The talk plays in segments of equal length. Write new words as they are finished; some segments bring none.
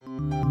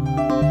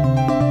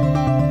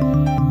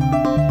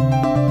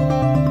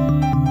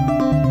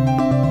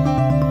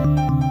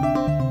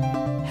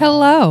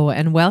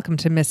and welcome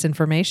to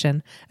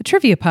Misinformation, a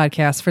trivia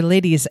podcast for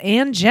ladies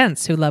and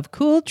gents who love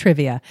cool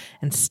trivia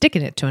and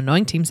sticking it to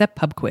annoying teams at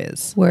pub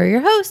quiz. We're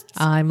your hosts.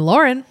 I'm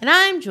Lauren. And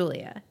I'm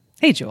Julia.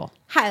 Hey, Jewel.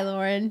 Hi,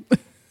 Lauren.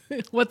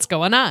 What's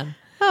going on?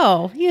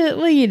 Oh, yeah,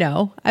 well, you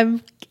know,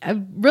 I'm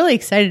really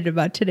excited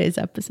about today's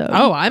episode.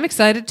 Oh, I'm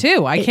excited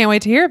too. I can't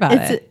wait to hear about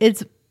it.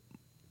 It's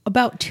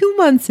about 2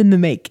 months in the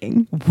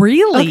making.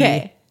 Really?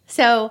 Okay.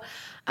 So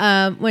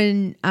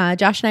when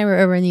Josh and I were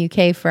over in the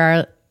UK for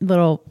our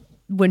little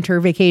winter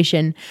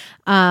vacation,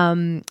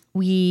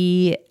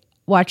 we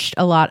watched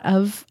a lot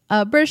of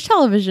British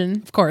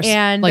television. Of course.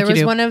 And like there was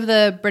do. one of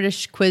the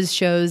British quiz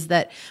shows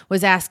that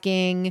was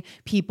asking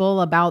people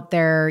about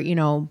their, you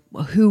know,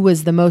 who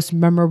was the most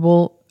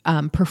memorable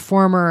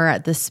performer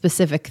at this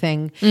specific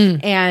thing.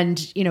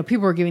 And, you know,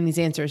 people were giving these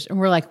answers and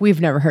we're like, we've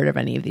never heard of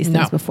any of these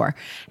things before.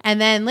 And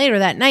then later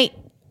that night,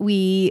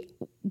 we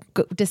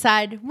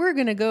decide we're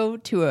going to go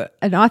to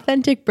an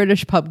authentic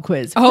British pub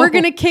quiz. Oh. We're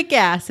going to kick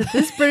ass at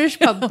this British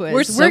pub quiz.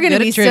 We're so gonna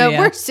good at trivia.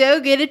 we're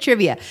so good at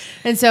trivia.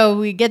 And so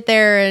we get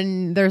there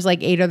and there's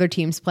like 8 other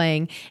teams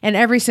playing and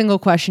every single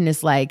question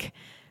is like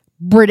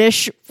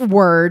British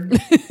word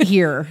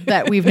here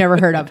that we've never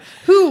heard of.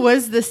 Who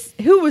was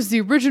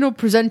the original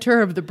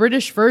presenter of the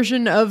British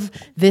version of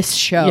this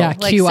show? Yeah,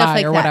 like, QI stuff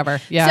like or that.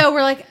 whatever. Yeah. So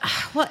we're like,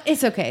 well,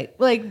 it's okay.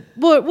 Like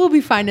we'll be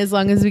fine as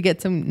long as we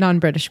get some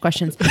non-British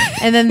questions.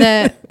 And then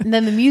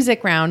the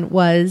music round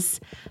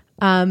was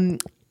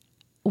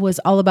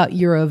all about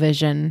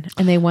Eurovision,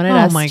 and they wanted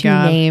us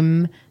to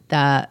name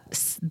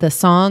the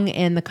song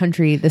and the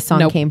country the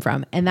song came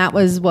from. And that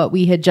was what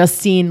we had just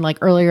seen like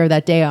earlier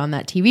that day on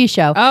that TV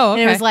show. Oh,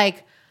 okay. And it was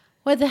like,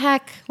 what the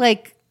heck?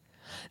 Like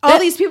all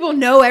these people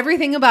know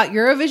everything about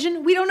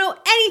Eurovision. We don't know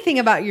anything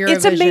about Eurovision.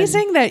 It's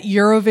amazing that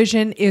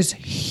Eurovision is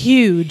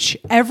huge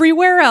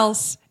everywhere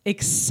else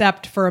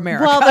except for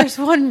America. Well, there's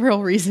one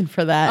real reason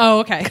for that. Oh,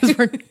 okay.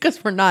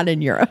 Because we're not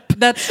in Europe.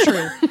 That's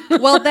true.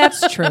 Well,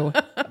 that's true.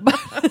 But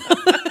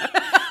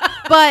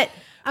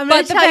I'm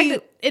going But to the tell fact you,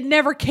 that it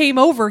never came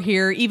over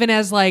here, even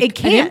as like it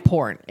can't. an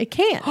import. It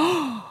can't.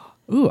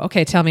 Ooh,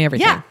 okay. Tell me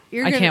everything. Yeah,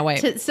 I can't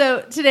wait.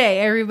 So today,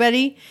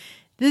 everybody,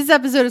 this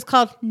episode is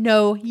called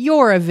Know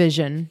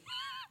Eurovision,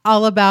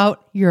 all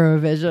about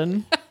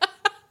Eurovision.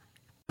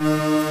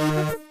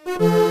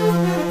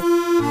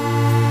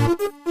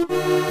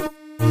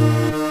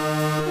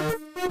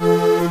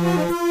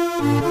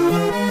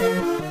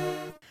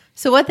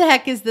 So what the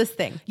heck is this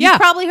thing? You've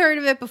probably heard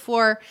of it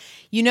before.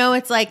 You know,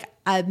 it's like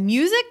a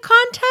music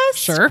contest?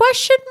 Sure.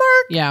 Question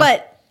mark? Yeah.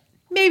 But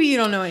maybe you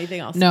don't know anything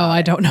else. No, about I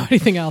it. don't know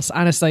anything else,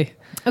 honestly.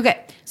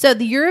 Okay, so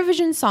the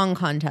Eurovision Song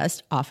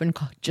Contest, often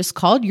just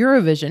called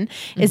Eurovision,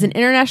 is an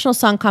international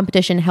song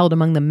competition held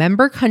among the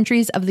member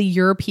countries of the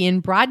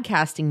European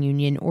Broadcasting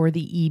Union, or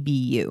the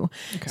EBU.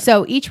 Okay.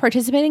 So each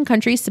participating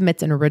country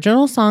submits an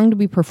original song to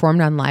be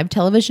performed on live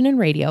television and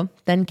radio,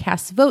 then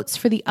casts votes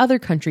for the other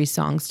country's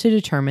songs to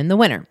determine the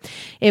winner.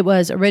 It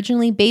was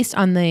originally based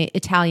on the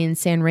Italian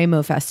San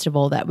Remo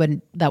festival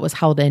that was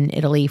held in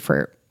Italy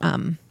for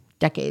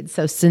decades.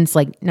 So since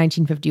like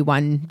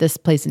 1951, this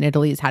place in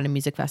Italy has had a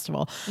music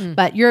festival.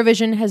 But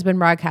Eurovision has been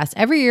broadcast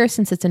every year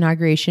since its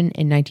inauguration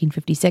in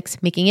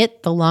 1956, making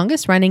it the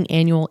longest running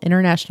annual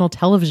international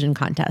television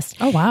contest.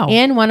 Oh, wow.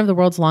 And one of the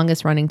world's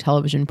longest running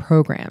television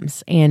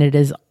programs. And it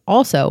is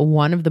also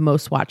one of the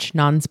most watched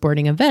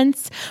non-sporting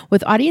events,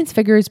 with audience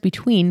figures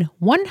between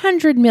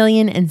 100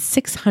 million and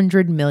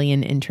 600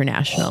 million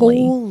internationally.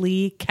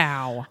 Holy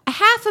cow.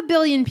 500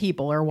 million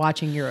people are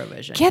watching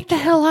Eurovision. Get the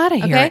hell out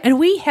of here. Okay. And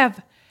we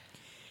have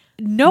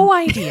no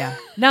idea.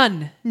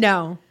 None.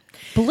 No.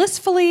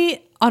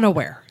 Blissfully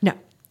unaware. No.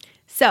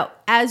 So,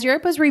 as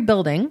Europe was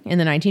rebuilding in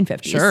the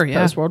 1950s,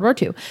 post-World War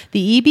II,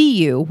 the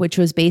EBU, which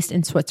was based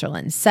in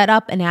Switzerland, set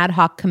up an ad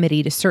hoc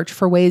committee to search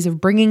for ways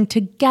of bringing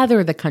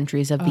together the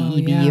countries of the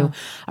EBU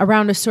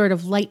around a sort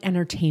of light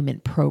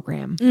entertainment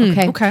program.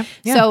 Okay.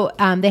 Yeah. So,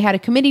 they had a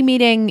committee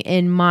meeting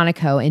in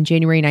Monaco in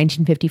January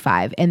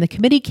 1955, and the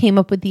committee came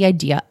up with the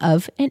idea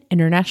of an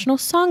international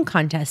song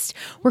contest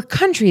where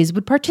countries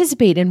would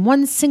participate in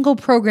one single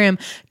program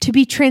to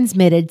be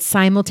transmitted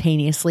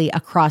simultaneously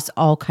across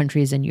all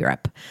countries in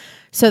Europe.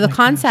 So the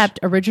concept,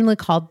 originally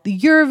called the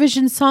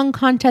Eurovision Song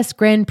Contest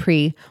Grand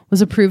Prix,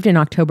 was approved in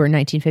October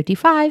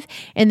 1955,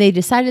 and they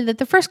decided that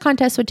the first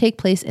contest would take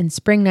place in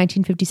spring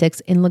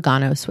 1956 in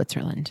Lugano,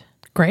 Switzerland.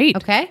 Great.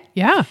 Okay?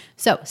 Yeah.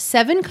 So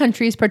 7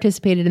 countries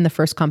participated in the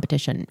first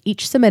competition,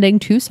 each submitting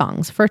 2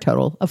 songs for a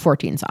total of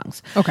 14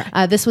 songs. Okay.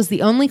 This was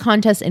the only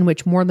contest in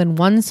which more than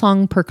one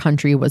song per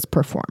country was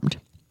performed.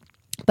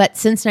 But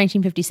since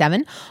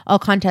 1957, all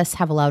contests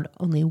have allowed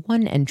only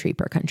one entry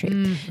per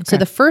country. So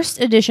the first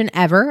edition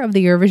ever of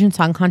the Eurovision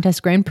Song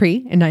Contest Grand Prix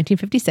in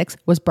 1956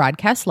 was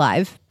broadcast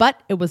live,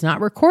 but it was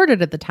not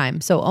recorded at the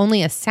time. So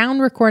only a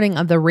sound recording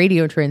of the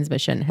radio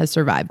transmission has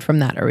survived from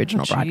that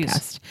original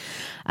broadcast.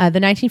 The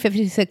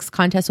 1956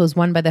 contest was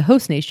won by the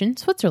host nation,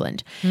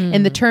 Switzerland,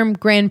 and the term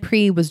Grand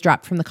Prix was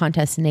dropped from the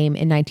contest name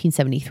in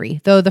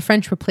 1973, though the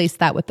French replaced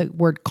that with the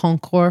word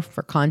concours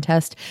for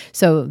contest,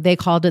 so they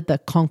called it the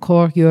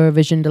Concours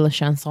Eurovision de la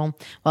Chanson,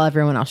 while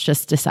everyone else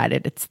just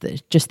decided it's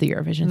just the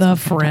Eurovision The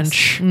Song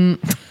Contest. French.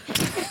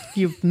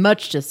 You've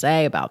much to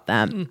say about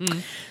them.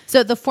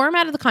 So the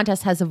format of the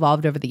contest has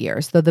evolved over the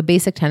years, though the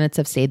basic tenets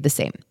have stayed the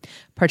same.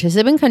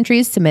 Participant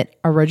countries submit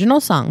original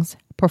songs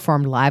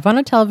performed live on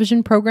a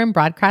television program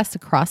broadcast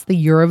across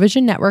the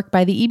Eurovision network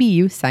by the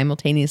EBU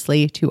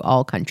simultaneously to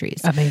all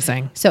countries.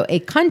 Amazing. So a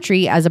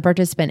country as a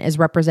participant is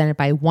represented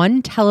by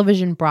one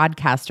television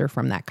broadcaster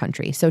from that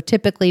country. So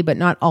typically, but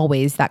not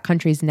always, that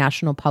country's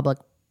national public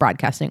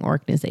broadcasting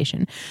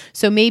organization.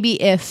 So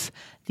maybe if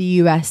the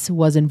US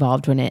was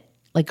involved in it,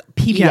 like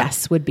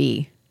PBS would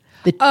be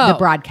the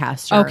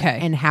broadcaster,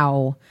 and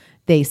how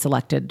they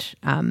selected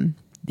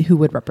who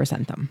would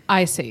represent them.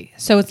 I see.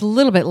 So it's a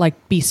little bit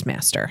like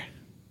Beastmaster.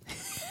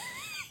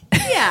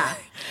 Yeah.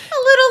 A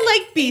little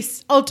like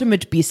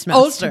Ultimate Beastmaster.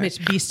 Ultimate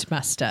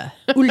Beastmaster.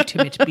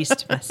 Ultimate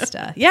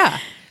Beastmaster. Yeah.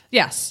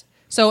 Yes.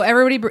 So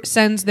everybody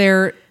sends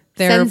their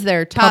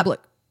top public.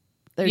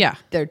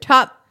 their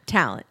top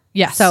talent.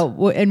 Yes.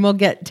 So and we'll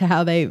get to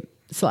how they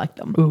select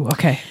them. Ooh,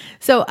 okay.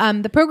 So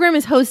the program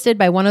is hosted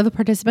by one of the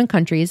participant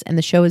countries, and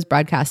the show is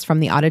broadcast from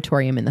the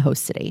auditorium in the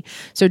host city.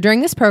 So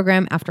during this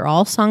program, after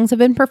all songs have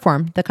been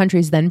performed, the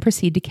countries then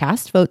proceed to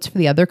cast votes for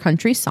the other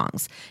country's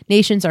songs.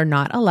 Nations are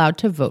not allowed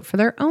to vote for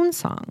their own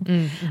song.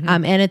 Mm-hmm.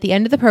 And at the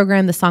end of the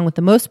program, the song with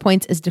the most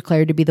points is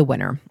declared to be the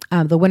winner.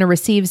 The winner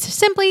receives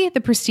simply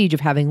the prestige of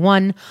having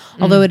won,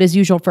 although it is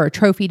usual for a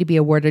trophy to be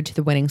awarded to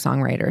the winning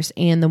songwriters.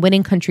 And the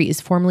winning country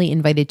is formally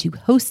invited to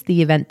host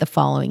the event the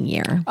following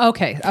year.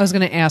 Okay. I was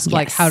going to ask,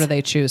 like, Yes. how do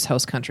they choose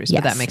host countries?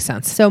 But that makes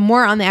sense. So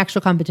more on the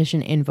actual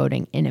competition and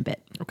voting in a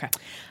bit. Okay.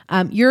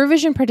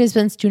 Eurovision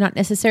participants do not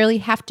necessarily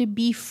have to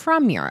be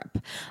from Europe.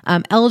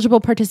 Eligible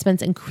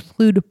participants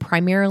include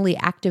primarily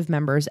active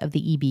members of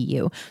the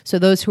EBU, so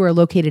those who are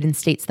located in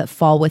states that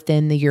fall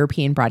within the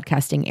European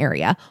broadcasting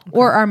area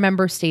or are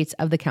member states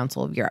of the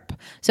Council of Europe.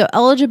 So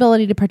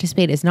eligibility to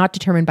participate is not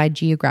determined by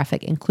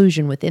geographic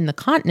inclusion within the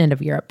continent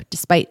of Europe,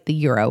 despite the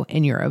Euro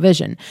and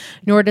Eurovision,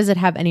 nor does it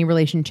have any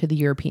relation to the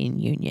European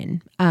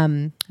Union.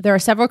 There are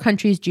several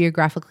countries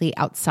geographically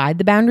outside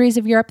the boundaries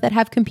of Europe that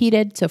have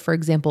competed. So, for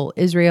example,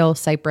 Israel,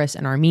 Cyprus,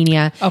 and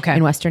Armenia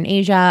in Western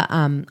Asia.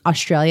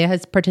 Australia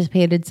has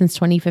participated since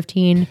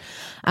 2015.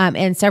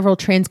 And several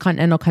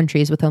transcontinental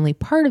countries with only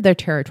part of their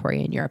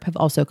territory in Europe have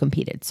also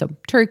competed. So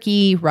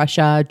Turkey,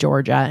 Russia,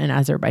 Georgia, and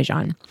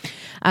Azerbaijan.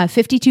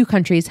 52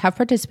 countries have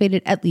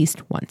participated at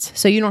least once.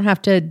 So you don't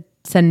have to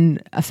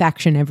send a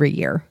faction every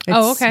year.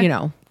 It's, you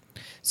know.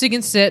 So you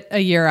can sit a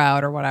year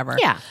out or whatever.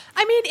 Yeah.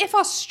 I mean, if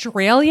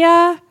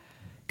Australia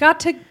got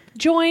to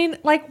join,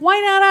 like, why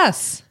not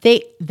us?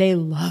 They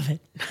love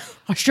it.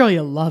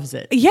 Australia loves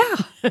it. Yeah.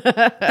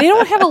 They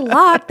don't have a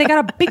lot. They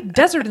got a big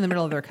desert in the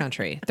middle of their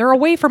country. They're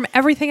away from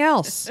everything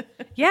else.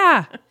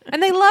 Yeah.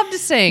 And they love to They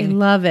sing.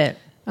 love it.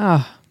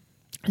 Oh.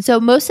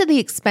 So most of the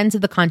expense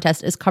of the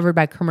contest is covered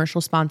by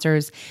commercial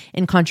sponsors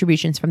and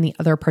contributions from the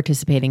other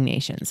participating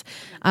nations.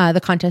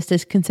 The contest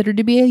is considered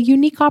to be a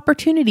unique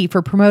opportunity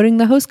for promoting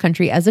the host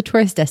country as a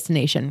tourist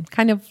destination,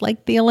 kind of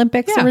like the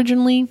Olympics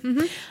originally.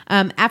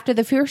 After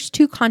the first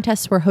two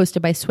contests were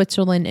hosted by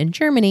Switzerland and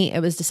Germany,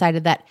 it was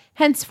decided that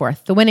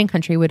henceforth the winning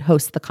country would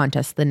host the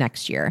contest the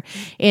next year.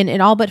 And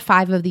in all but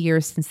 5 of the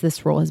years since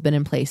this rule has been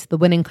in place, the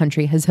winning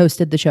country has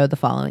hosted the show the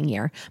following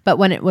year. But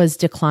when it was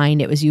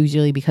declined, it was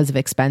usually because of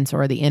expense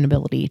or the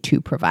inability to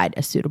provide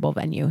a suitable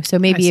venue. So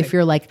maybe if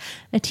you're like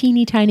a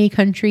teeny tiny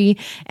country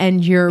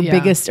and your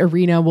biggest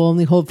arena will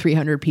only hold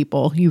 300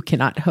 people, you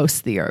cannot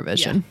host the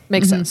Eurovision. Yeah.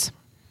 Makes sense.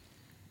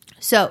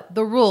 So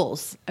the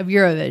rules of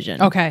Eurovision.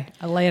 Okay.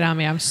 Lay it on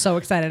me. I'm so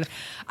excited.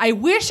 I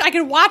wish I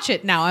could watch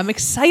it now. I'm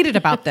excited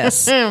about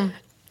this.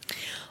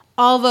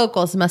 All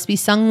vocals must be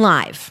sung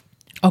live.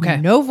 Okay.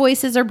 No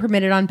voices are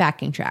permitted on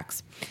backing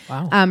tracks.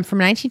 Wow. From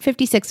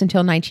 1956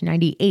 until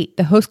 1998,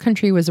 the host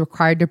country was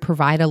required to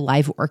provide a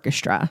live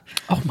orchestra.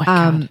 Oh my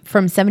God.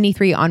 From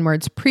 73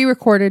 onwards,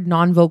 pre-recorded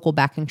non-vocal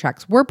backing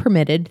tracks were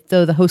permitted,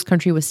 though the host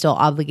country was still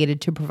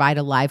obligated to provide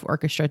a live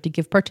orchestra to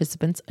give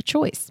participants a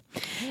choice.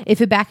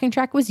 If a backing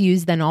track was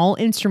used, then all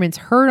instruments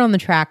heard on the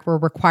track were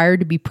required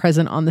to be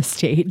present on the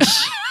stage.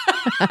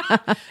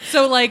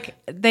 So, like,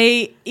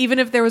 even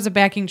if there was a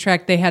backing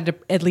track, they had to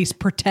at least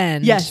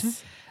pretend.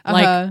 Yes.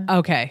 Like,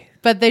 okay.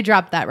 But they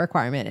dropped that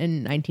requirement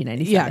in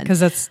 1997. Yeah, because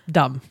that's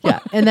dumb. Yeah.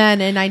 And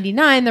then in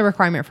 99, the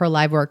requirement for a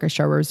live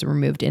orchestra was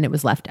removed and it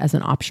was left as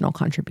an optional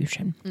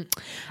contribution.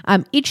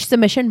 Each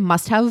submission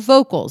must have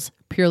vocals.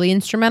 Purely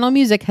instrumental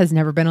music has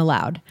never been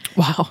allowed.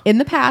 Wow. In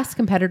the past,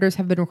 competitors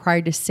have been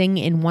required to sing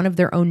in one of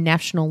their own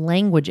national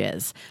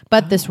languages,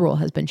 but this rule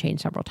has been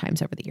changed several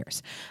times over the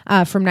years.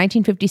 From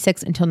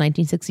 1956 until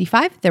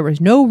 1965, there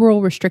was no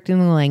rule restricting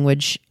the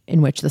language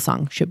in which the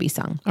song should be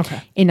sung. Okay.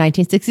 In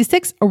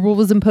 1966, a rule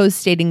was imposed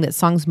stating that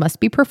songs must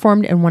be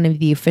performed in one of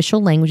the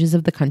official languages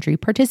of the country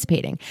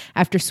participating,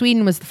 after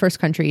Sweden was the first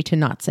country to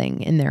not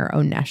sing in their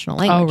own national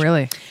language. Oh,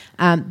 really?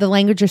 The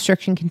language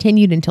restriction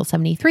continued until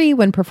 73,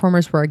 when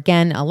performers were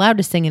again allowed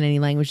to sing in any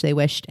language they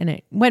wished, and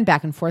it went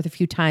back and forth a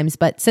few times,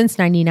 but since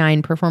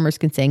 99, performers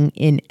can sing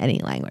in any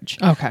language.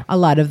 Okay. A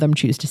lot of them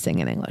choose to sing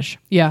in English.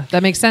 Yeah,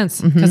 that makes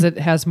sense because it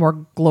has more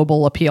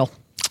global appeal.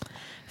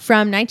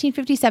 From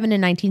 1957 to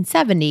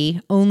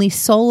 1970, only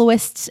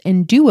soloists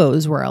and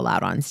duos were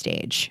allowed on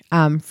stage.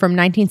 From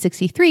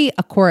 1963,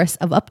 a chorus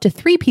of up to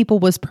 3 people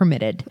was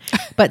permitted.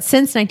 But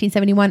since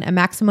 1971, a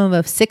maximum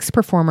of 6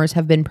 performers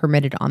have been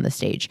permitted on the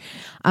stage.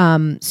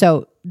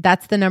 So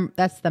that's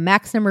the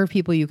max number of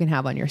people you can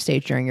have on your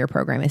stage during your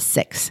program is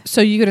 6. So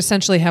you could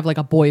essentially have like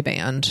a boy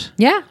band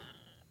Yeah.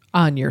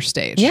 on your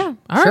stage. Yeah,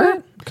 All sure.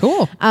 right.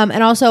 Cool.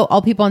 And also,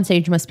 all people on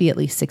stage must be at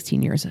least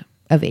 16 years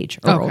of age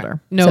or Okay.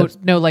 older. No, So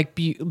no, like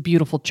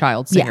beautiful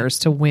child singers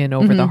to win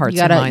over the hearts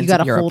you and gotta minds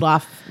of Europe. hold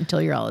off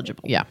until you're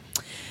eligible. Yeah.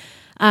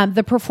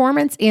 The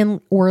performance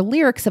or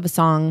lyrics of a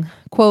song,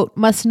 quote,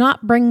 must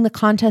not bring the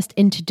contest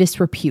into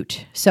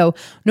disrepute. So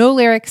no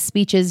lyrics,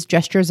 speeches,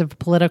 gestures of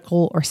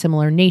political or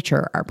similar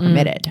nature are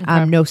permitted.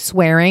 No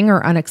swearing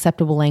or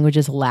unacceptable language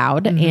is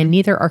allowed, and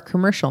neither are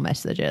commercial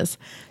messages.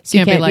 So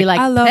you can't be like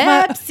 "I love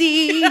my-"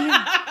 Pepsi.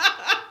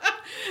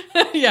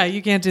 Yeah,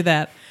 you can't do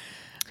that.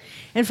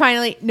 And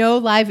finally, no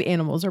live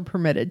animals are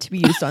permitted to be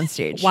used on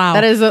stage. Wow.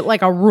 That is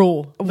like a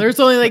rule. There's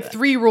only like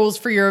 3 rules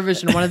for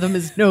Eurovision. One of them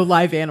is no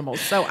live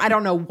animals. So I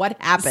don't know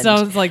what happened.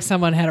 Sounds like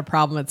someone had a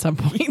problem at some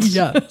point.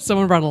 Yeah.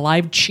 Someone brought a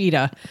live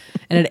cheetah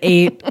and it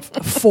ate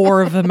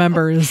 4 of the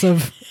members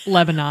of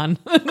Lebanon.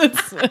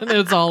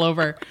 It's all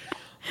over.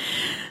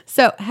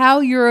 So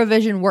how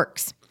Eurovision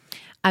works.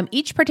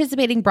 Each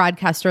participating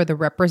broadcaster that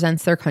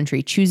represents their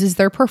country chooses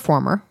their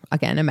performer,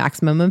 again, a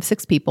maximum of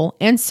 6 people,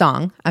 and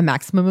song, a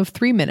maximum of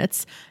 3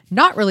 minutes,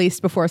 not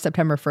released before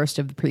September 1st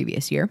of the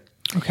previous year.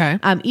 Okay.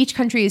 Each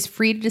country is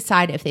free to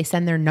decide if they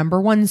send their number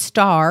 1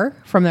 star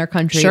from their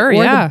country Sure, or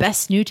yeah. the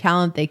best new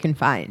talent they can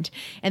find.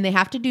 And they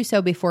have to do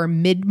so before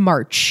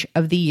mid-March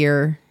of the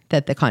year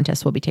that the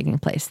contest will be taking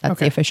place. That's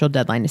the official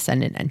deadline to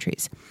send in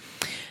entries.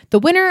 The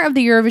winner of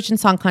the Eurovision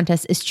Song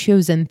Contest is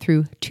chosen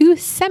through 2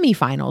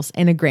 semifinals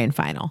and a grand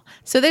final.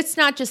 So that's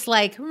not just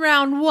like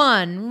round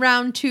 1,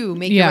 round 2,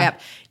 make your way up.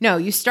 No,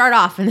 you start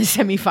off in the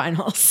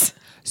semifinals.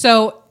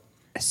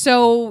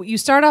 So you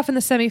start off in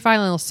the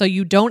semifinals, so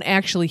you don't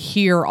actually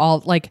hear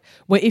all, like,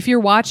 if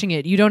you're watching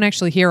it, you don't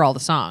actually hear all the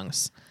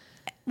songs.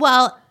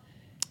 Well,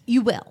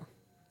 you will,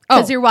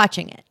 because you're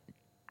watching it.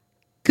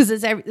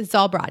 Because it's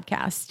all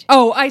broadcast.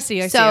 Oh, I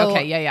see. I see.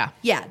 Okay. Yeah.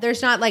 Yeah,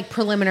 there's not like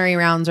preliminary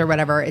rounds or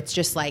whatever. It's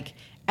just like,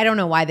 I don't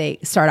know why they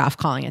start off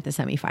calling it the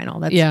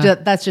semifinal.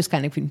 That's just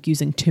kind of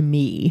confusing to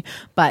me.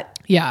 But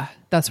Yeah.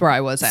 That's where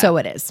I was at. so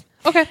it is.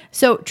 Okay.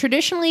 So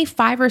traditionally,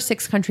 5 or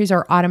 6 countries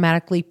are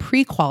automatically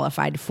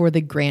pre-qualified for the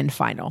grand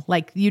final.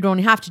 Like you don't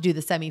have to do the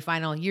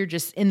semifinal; you're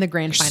just in the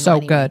grand final. So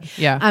anyway. good,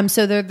 yeah.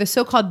 So they're the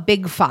so-called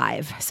Big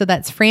 5. So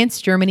that's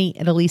France, Germany,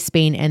 Italy,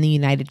 Spain, and the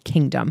United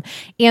Kingdom,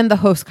 and the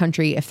host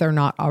country if they're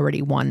not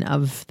already one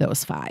of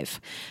those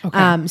 5.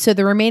 Okay. So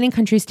the remaining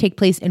countries take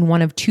place in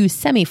one of 2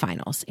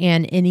 semifinals,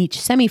 and in each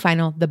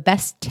semifinal, the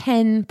best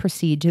 10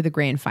 proceed to the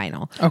grand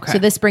final. Okay. So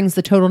this brings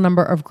the total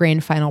number of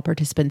grand final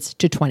participants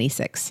to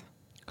 26.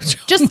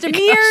 Just a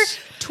mere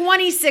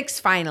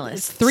 26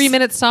 finalists.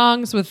 3-minute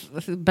songs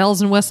with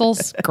bells and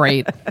whistles.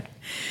 Great.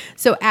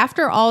 So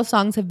after all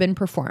songs have been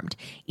performed,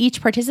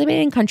 each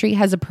participating country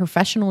has a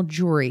professional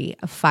jury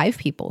of 5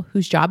 people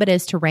whose job it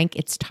is to rank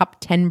its top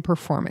 10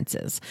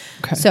 performances.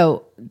 Okay.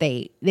 So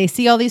they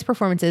see all these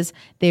performances,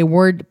 they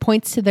award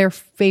points to their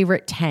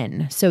favorite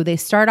 10. So they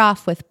start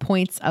off with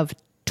points of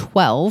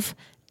 12,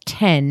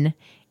 10,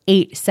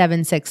 8,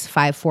 7, 6,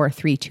 5, 4,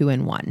 3, 2,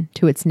 and 1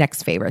 to its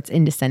next favorites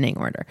in descending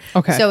order.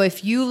 Okay. So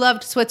if you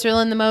loved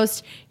Switzerland the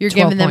most, you're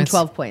 12 giving them points.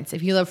 12 points.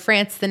 If you love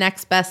France the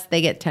next best, they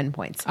get 10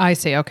 points. I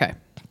see. Okay.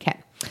 Okay.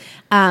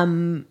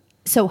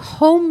 So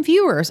home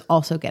viewers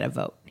also get a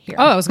vote here.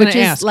 Oh, I was gonna which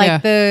is ask, like yeah.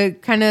 the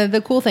kind of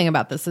the cool thing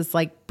about this is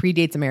like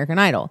predates American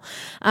Idol.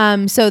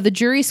 So the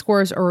jury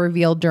scores are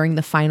revealed during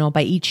the final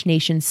by each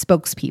nation's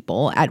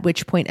spokespeople, at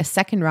which point a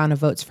second round of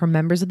votes from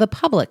members of the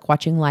public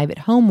watching live at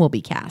home will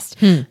be cast.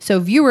 So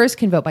viewers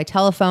can vote by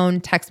telephone,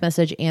 text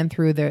message, and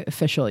through the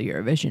official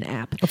Eurovision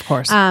app. Of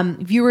course.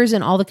 Viewers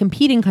in all the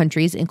competing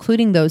countries,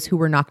 including those who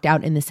were knocked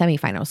out in the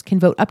semifinals, can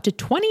vote up to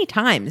 20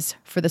 times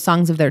for the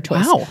songs of their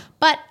choice. Wow.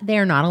 But they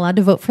are not allowed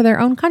to vote for their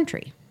own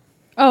country.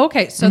 Oh,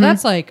 okay. So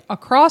that's like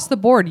across the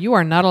board, you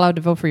are not allowed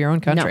to vote for your own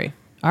country.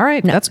 All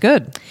right. That's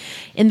good.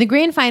 In the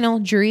grand final,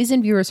 juries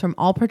and viewers from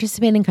all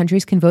participating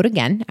countries can vote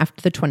again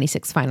after the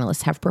 26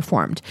 finalists have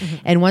performed.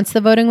 And once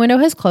the voting window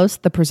has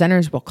closed, the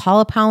presenters will call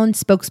upon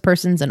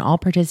spokespersons in all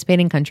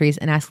participating countries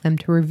and ask them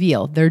to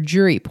reveal their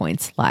jury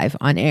points live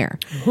on air.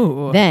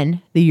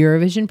 Then the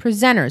Eurovision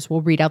presenters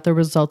will read out the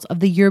results of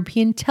the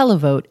European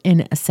televote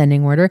in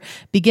ascending order,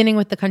 beginning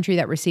with the country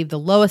that received the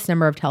lowest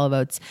number of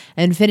televotes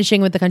and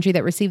finishing with the country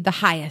that received the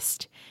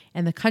highest.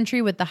 And the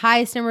country with the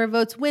highest number of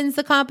votes wins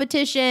the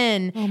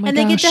competition. Oh my and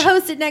they get to gosh.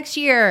 host it next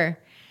year.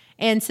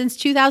 And since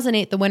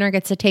 2008, the winner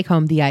gets to take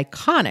home the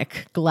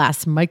iconic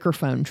glass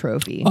microphone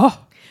trophy.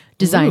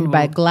 Designed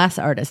by glass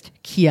artist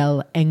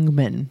Kjell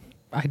Engman.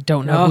 I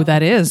don't know who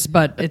that is,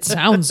 but it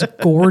sounds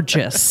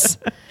gorgeous.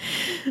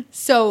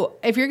 So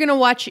if you're going to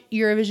watch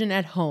Eurovision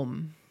at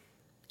home,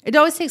 it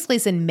always takes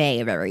place in May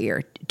of every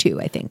year too,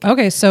 I think.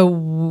 Okay, so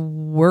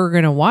we're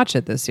going to watch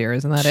it this year.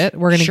 Isn't that it?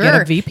 We're going to get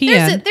a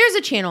VPN. There's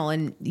a channel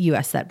in the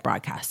US that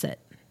broadcasts it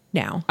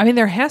now. I mean,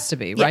 there has to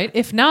be, right?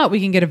 If not, we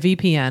can get a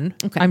VPN.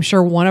 Okay. I'm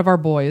sure one of our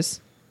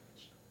boys.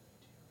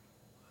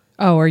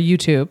 Oh, or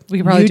YouTube. We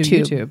can probably do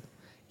YouTube. YouTube.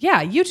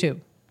 Yeah, YouTube.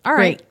 All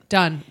right, Great.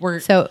 done. We're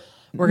So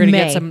gonna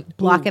May, get some.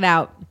 block it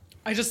out.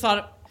 I just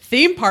thought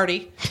theme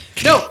party.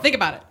 No, think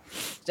about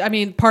it. I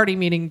mean, party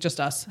meaning just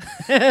us.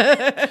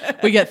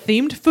 We get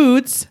themed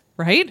foods,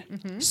 right?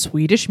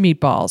 Swedish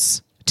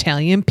meatballs,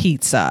 Italian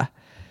pizza.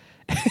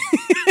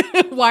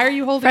 Why are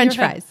you holding French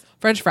your head? fries.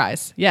 French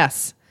fries.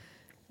 Yes.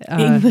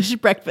 English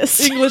breakfast.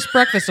 English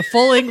breakfast, a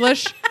full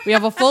English. We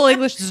have a full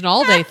English. It's an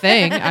all-day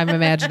thing, I'm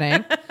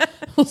imagining.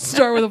 We'll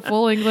start with a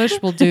full English.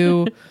 We'll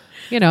do,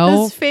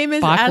 This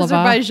famous baklava.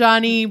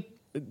 Azerbaijani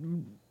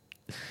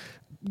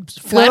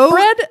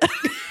Flatbread?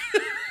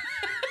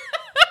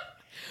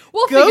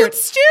 We'll figure goat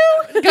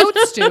stew. Goat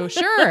stew,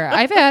 sure.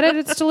 I've had it.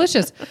 It's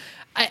delicious.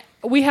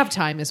 We have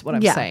time is what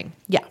I'm saying.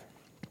 Yeah.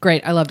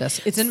 Great. I love this.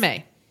 It's in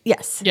May.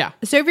 Yes. Yeah.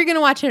 So if you're going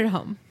to watch it at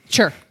home,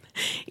 Sure.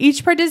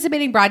 each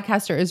participating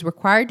broadcaster is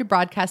required to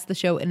broadcast the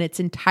show in its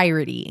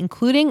entirety,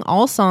 including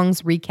all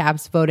songs,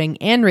 recaps, voting,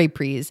 and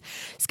reprise,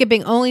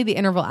 skipping only the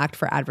interval act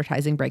for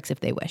advertising breaks if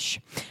they wish.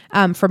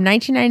 From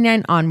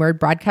 1999 onward,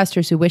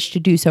 broadcasters who wished to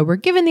do so were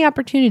given the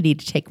opportunity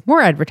to take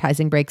more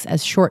advertising breaks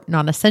as short,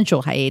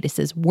 non-essential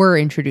hiatuses were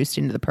introduced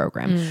into the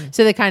program.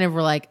 So they kind of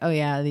were like, oh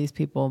yeah, these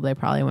people, they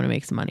probably want to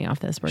make some money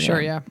off this.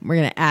 We're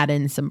going to add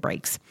in some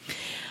breaks.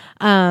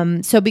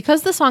 So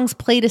because the songs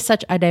play to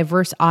such a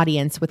diverse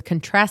audience with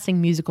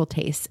contrasting musical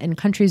tastes and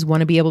countries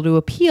want to be able to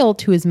appeal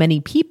to as many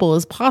people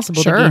as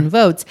possible to gain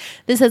votes,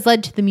 this has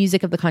led to the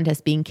music of the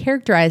contest being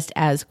characterized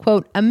as,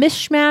 quote, a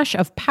mishmash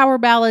of power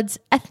ballads,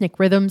 ethnic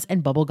rhythms,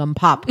 and bubblegum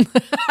pop.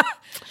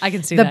 I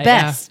can see The that.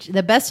 best,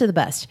 the best of the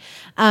best.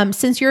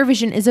 Since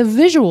Eurovision is a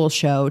visual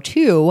show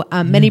too,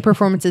 many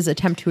performances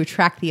attempt to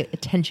attract the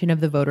attention of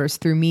the voters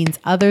through means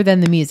other than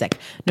the music,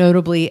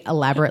 notably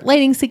elaborate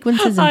lighting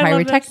sequences and I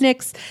love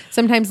pyrotechnics,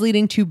 sometimes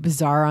leading to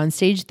bizarre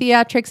onstage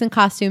theatrics and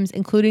costumes,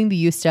 including the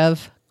use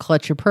of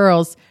clutch your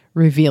pearls,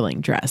 revealing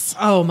dress.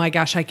 Yeah. Oh my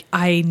gosh.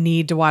 I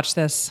need to watch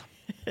this.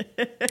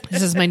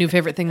 This is my new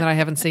favorite thing that I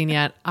haven't seen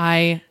yet.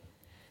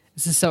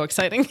 This is so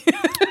exciting.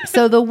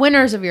 So the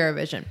winners of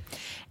Eurovision.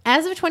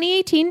 As of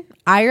 2018,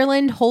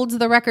 Ireland holds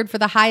the record for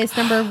the highest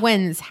number of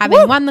wins,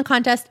 having won the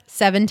contest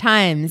 7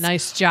 times.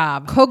 Nice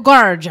job.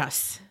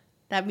 Cogorgeous.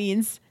 That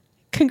means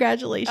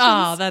congratulations.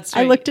 Oh, that's I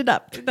right. looked it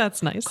up.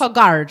 That's nice.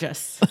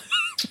 Cogorgeous.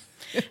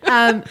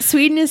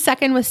 Sweden is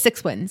second with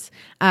 6 wins.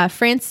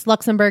 France,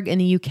 Luxembourg, and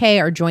the UK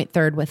are joint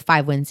third with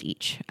 5 wins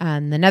each. The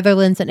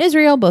Netherlands and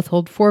Israel both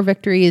hold 4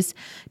 victories.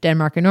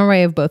 Denmark and Norway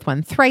have both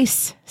won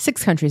thrice.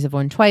 6 countries have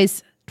won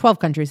twice. 12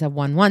 countries have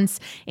won once,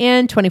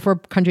 and 24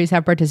 countries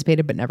have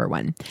participated but never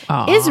won.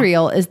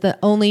 Israel is the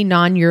only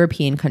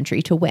non-European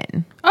country to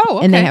win. Oh,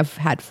 okay. And they have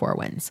had 4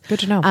 wins. Good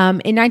to know.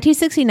 In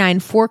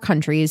 1969, 4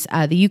 countries,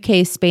 the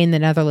UK, Spain, the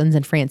Netherlands,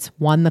 and France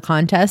won the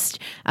contest.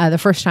 The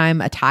first time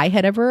a tie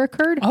had ever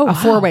occurred. Oh, a wow.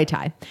 4-way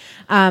tie.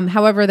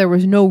 However, there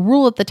was no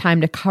rule at the time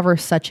to cover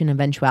such an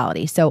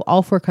eventuality. So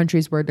all 4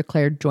 countries were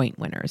declared joint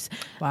winners.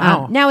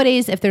 Wow.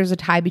 Nowadays, if there's a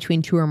tie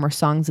between 2 or more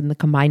songs in the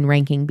combined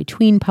ranking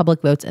between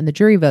public votes and the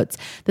jury votes,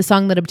 the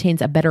song that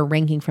obtains a better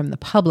ranking from the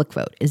public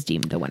vote is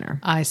deemed the winner.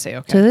 I see.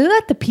 Okay. So they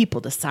let the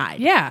people decide.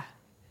 Yeah.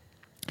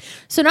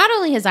 So not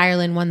only has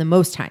Ireland won the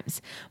most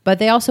times, but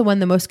they also won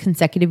the most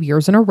consecutive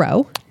years in a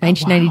row,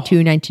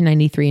 1992,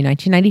 1993, and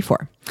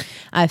 1994.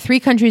 3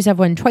 countries have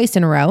won twice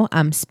in a row.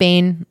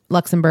 Spain,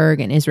 Luxembourg,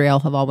 and Israel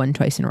have all won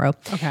twice in a row.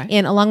 Okay.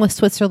 And along with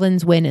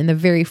Switzerland's win in the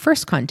very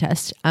first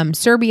contest,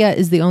 Serbia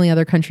is the only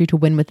other country to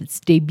win with its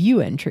debut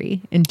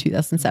entry in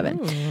 2007.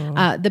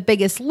 The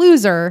biggest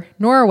loser,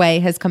 Norway,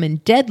 has come in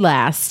dead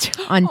last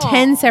on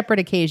 10 separate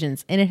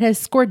occasions, and it has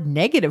scored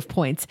negative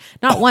points,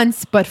 not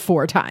once, but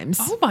 4 times.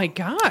 Oh my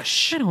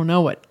gosh. I don't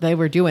know what they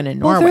were doing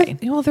in Well, Norway.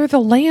 they're the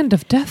land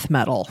of death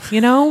metal,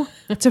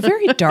 It's a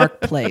very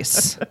dark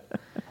place.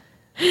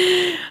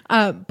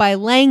 By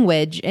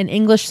language, an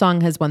English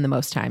song has won the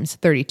most times,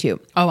 32.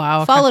 Oh, wow.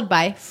 Okay. Followed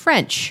by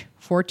French,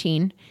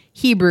 14,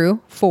 Hebrew,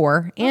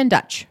 4, and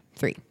Dutch,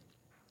 3.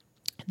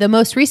 The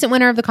most recent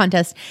winner of the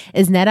contest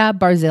is Neda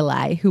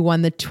Barzilai, who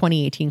won the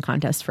 2018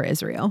 contest for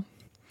Israel.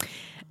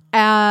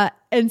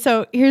 And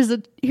so here's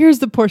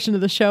the portion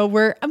of the show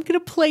where I'm going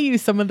to play you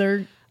some of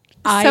the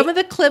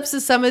clips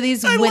of some of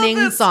these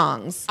winning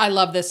songs. I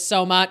love this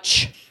so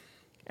much.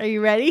 Are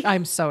you ready?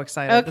 I'm so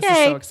excited. This is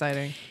Okay. so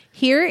exciting.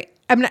 Here,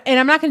 I'm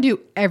not going to do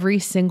every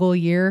single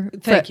year.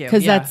 Thank you.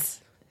 Because Yeah.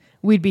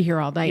 we'd be here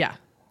all night. Yeah.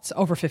 It's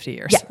over 50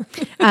 years.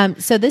 Yeah.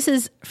 So this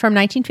is from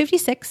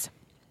 1956.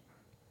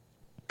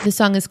 The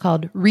song is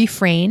called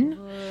Refrain.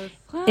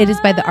 It is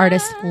by the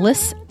artist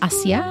Lys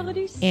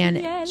Assia,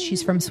 and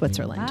she's from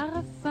Switzerland.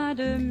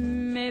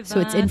 So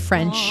it's in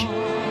French.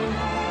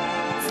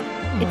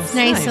 It's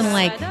nice and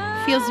like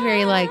feels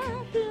very like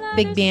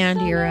big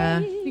band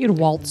era. You can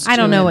waltz. I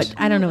don't to know it.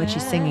 what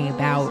she's singing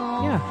about,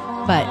 Yeah.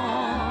 but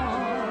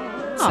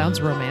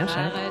Sounds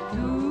romantic.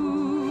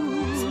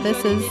 so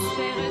this is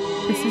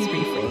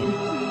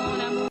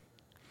Refrain.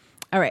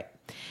 All right.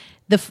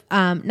 The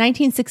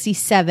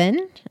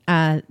 1967,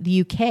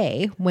 the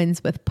UK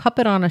wins with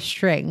 "Puppet on a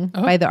String"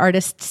 by the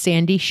artist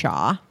Sandy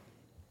Shaw.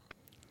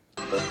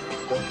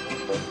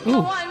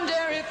 Ooh.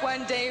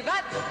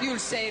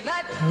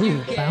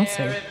 Ooh,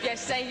 bouncing.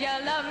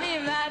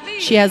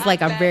 She has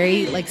like a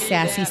very like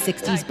sassy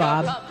 60s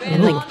bob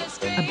and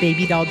like a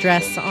baby doll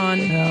dress on.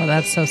 Oh,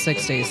 that's so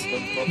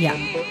 60s. Yeah.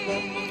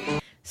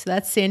 So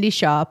that's Sandy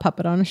Shaw,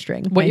 "Puppet on a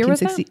String." What year was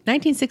that?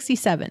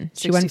 1967.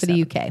 She won for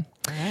the UK. All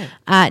right.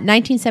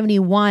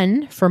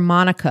 1971 for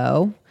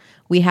Monaco,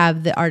 we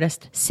have the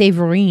artist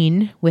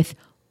Séverine with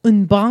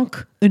 "Une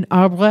banque, un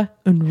arbre,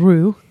 une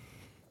rue."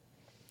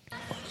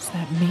 What does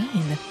that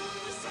mean?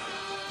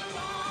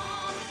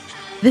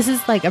 This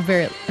is like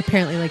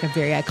apparently like a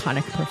very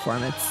iconic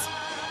performance.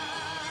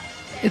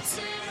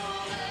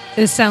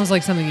 It sounds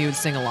like something you would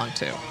sing along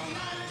to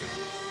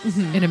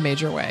in a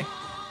major way.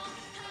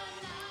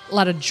 A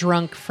lot of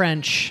drunk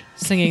French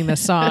singing this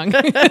song.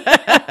 And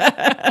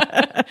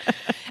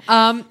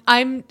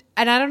I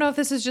don't know if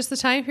this is just the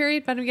time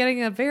period, but I'm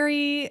getting a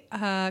very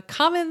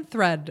common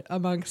thread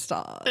amongst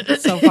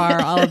so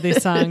far all of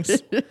these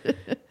songs.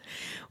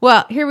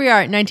 Well, here we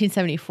are at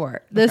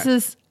 1974. This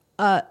is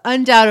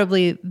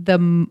undoubtedly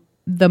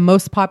the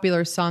most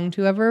popular song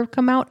to ever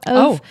come out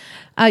of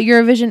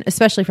Eurovision,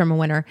 especially from a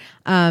winner.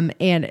 And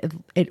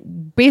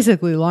it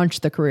basically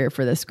launched the career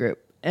for this group.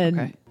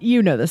 And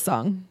you know this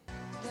song.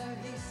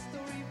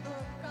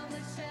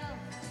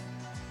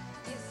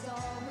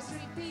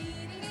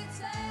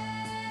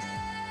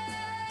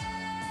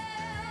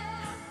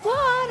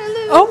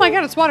 Oh my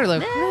God, it's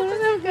Waterloo.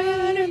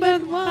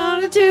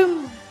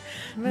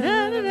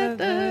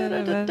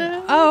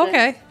 Oh,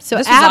 okay. So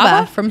This was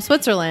ABBA from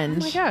Switzerland.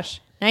 Oh my gosh.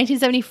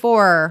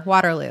 1974,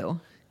 Waterloo.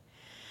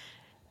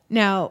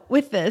 Now,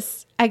 with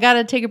this, I got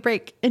to take a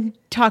break and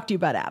talk to you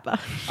about ABBA.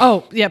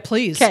 Oh, yeah,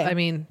 please. 'Kay. I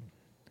mean,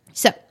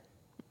 So,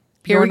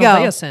 here we Bjorn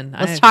go. Ulvaeus.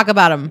 Let's talk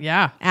about them.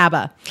 Yeah.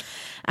 ABBA.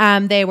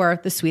 They were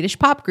the Swedish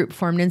pop group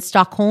formed in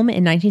Stockholm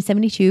in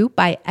 1972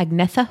 by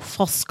Agnetha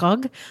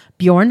Fältskog,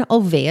 Bjorn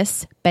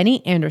Ulvaeus,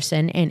 Benny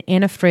Andersson, and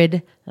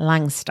Anna-Frid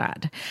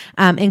Langstad.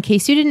 In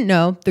case you didn't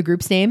know, the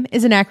group's name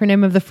is an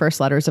acronym of the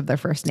first letters of their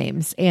first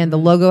names, and the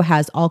logo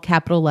has all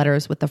capital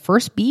letters with the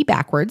first B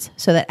backwards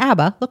so that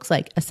ABBA looks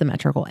like a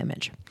symmetrical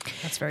image.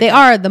 That's very They good.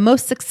 are the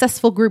most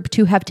successful group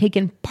to have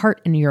taken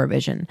part in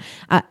Eurovision.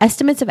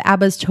 Estimates of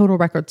ABBA's total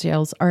record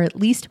sales are at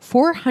least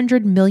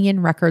 400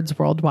 million records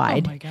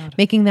worldwide, Oh my God.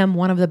 making them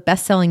one of the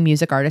best-selling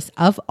music artists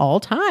of all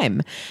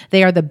time.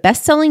 They are the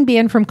best-selling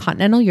band from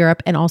continental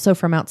Europe and also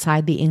from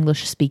outside the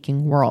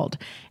English-speaking world.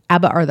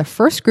 ABBA are the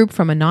first group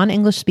from a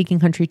non-English speaking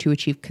country to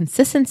achieve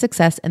consistent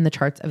success in the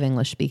charts of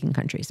English speaking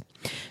countries.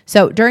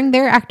 So during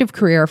their active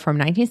career from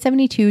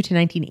 1972 to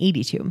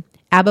 1982,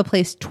 ABBA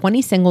placed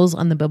 20 singles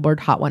on the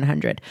Billboard Hot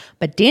 100,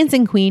 but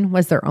Dancing Queen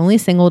was their only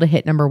single to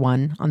hit number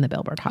 1 on the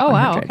Billboard Hot Oh,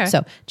 wow, 100. okay.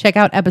 So check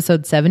out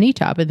episode 70,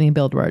 Top of the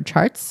Billboard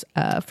charts,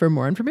 for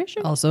more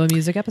information. Also a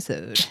music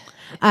episode.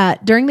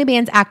 During the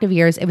band's active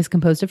years, it was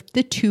composed of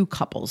the two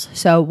couples.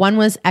 So one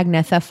was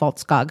Agnetha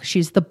Fältskog,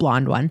 she's the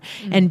blonde one,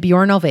 and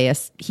Bjorn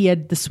Ulvaeus, he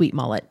had the sweet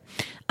mullet.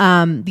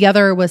 The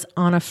other was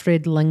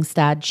Anna-Frid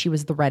Langstad, she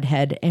was the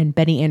redhead, and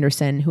Benny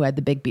Andersson, who had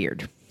the big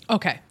beard.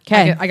 Okay.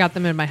 'Kay. I got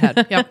them in my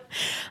head. Yep.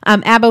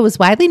 ABBA was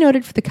widely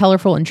noted for the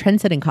colorful and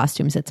trend-setting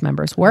costumes its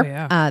members wore. Oh,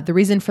 yeah. The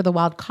reason for the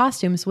wild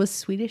costumes was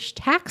Swedish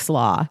tax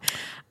law.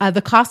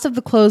 The cost of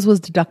the clothes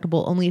was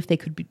deductible only if they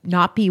could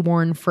not be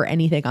worn for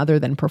anything other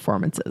than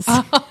performances.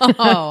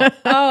 Oh,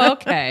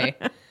 okay.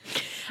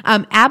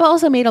 ABBA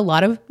also made a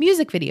lot of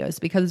music videos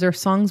because their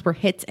songs were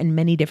hits in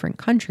many different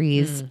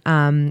countries,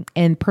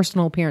 and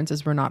personal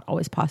appearances were not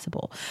always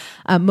possible.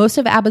 Most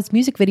of ABBA's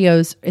music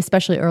videos,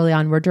 especially early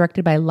on, were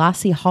directed by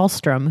Lasse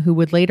Hallström, who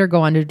would later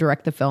go on to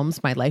direct the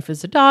films My Life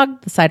is a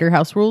Dog, The Cider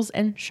House Rules,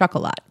 and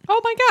Chocolat.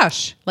 Oh my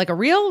gosh. Like a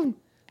real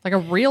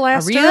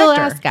ass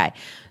ass guy.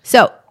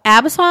 So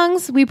ABBA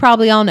songs we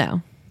probably all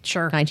know.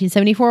 Sure.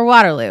 1974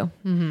 Waterloo.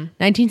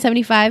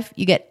 1975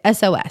 you get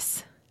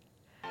SOS.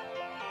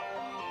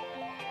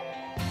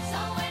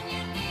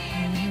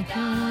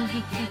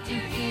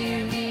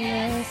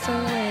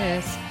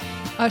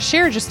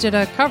 Cher just did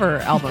a cover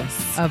album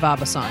of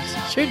ABBA songs.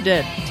 Sure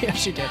did. Yeah,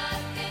 she did.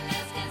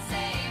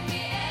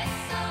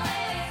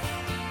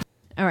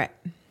 All right.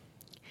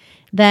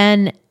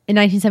 Then in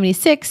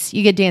 1976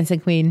 you get Dancing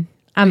Queen.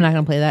 I'm not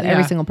going to play that. Yeah.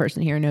 Every single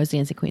person here knows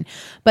Dancing Queen.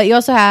 But you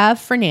also have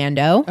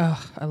Fernando.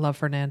 Oh, I love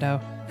Fernando.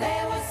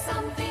 There was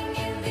something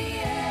in the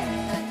air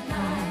that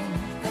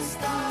night. The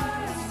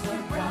stars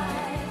were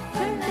bright.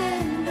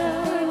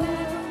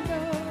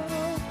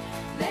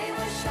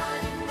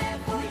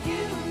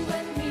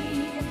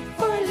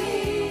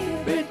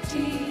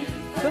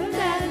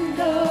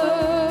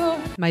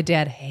 My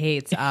dad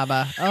hates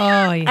ABBA.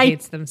 Oh, he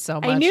hates them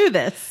so much. I knew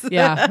this.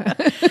 Yeah.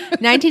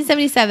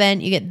 1977,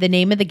 you get The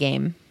Name of the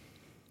Game.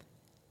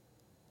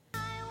 Oh,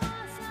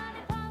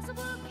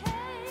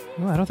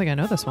 I don't think I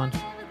know this one.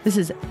 This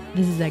is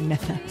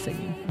Agnetha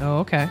singing. Oh,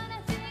 okay.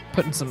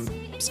 Putting some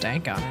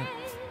stank on it.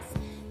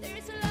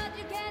 There's a lot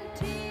you can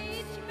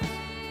teach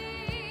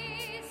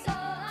me, so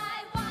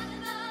I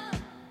wanna know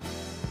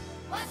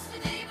what's the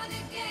name of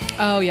the game.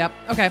 Oh, yep.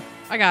 Okay.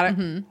 I got it.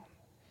 Mm-hmm.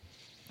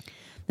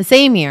 The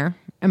same year,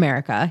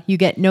 America, you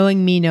get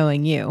Knowing Me,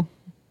 Knowing You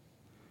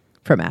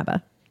from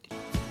ABBA. Here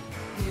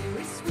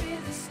is where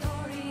the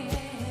story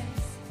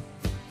ends.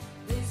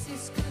 This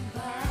is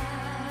goodbye.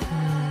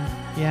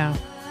 Yeah.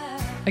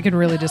 I can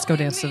really disco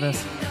dance to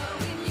this.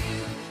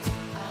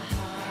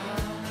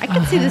 I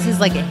can see this as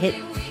like a hit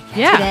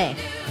Yeah. today.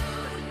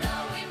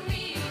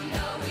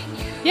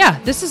 Yeah.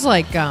 This is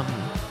like,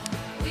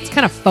 it's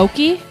kind of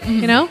folky,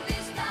 you know?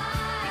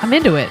 I'm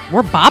into it.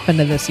 We're bopping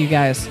to this, you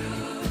guys.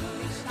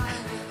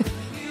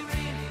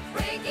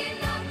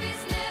 Breaking up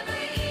is never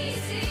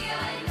easy, I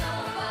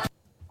know,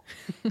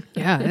 but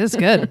Yeah, it is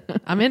good.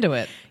 I'm into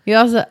it. You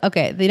also,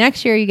 okay, the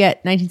next year you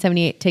get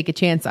 1978, Take a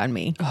Chance on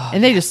Me.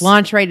 And they just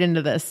launch right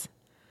into this.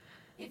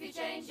 if you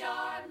change your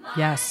mind,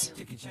 Yes.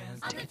 take a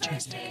chance, take a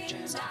chance, take a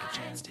chance, take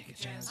a chance, take a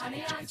chance,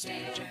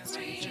 take a chance,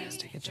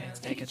 take a chance,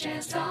 take a chance, take a chance, take a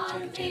chance,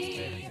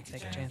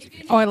 take a chance.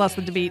 Oh, I lost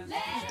the beat.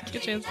 Take a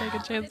chance, take a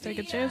chance, take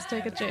a chance,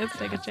 take a chance,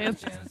 take a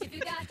chance. If you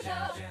got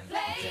no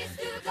place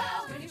to go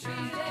when you're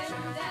feeling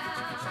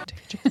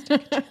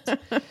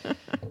down.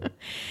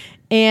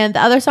 And the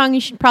other song you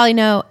should probably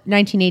know,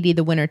 1980,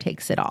 The Winner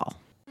Takes It All.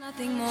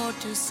 Nothing more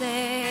to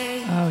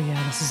say. Oh,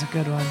 yeah, this is a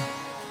good one.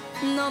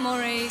 No more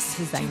race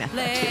This is to Agnetha, too, the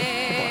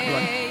play. blonde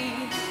one.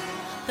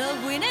 The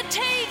winner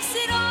takes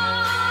it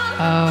all.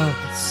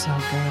 Oh, it's so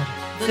good.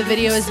 The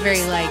video is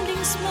very like, you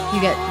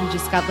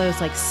just got those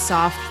like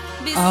soft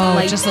Oh,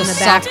 lights just in those the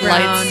soft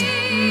background. lights.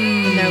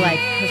 And they're like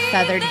her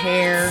feathered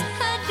hair.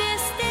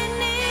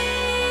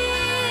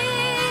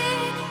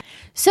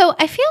 So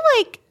I feel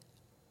like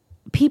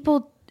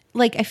people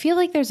I feel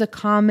like there's a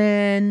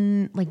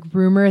common like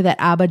rumor that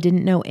ABBA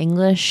didn't know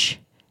English.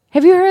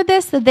 Have you heard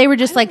this? That they were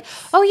just like,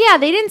 oh yeah,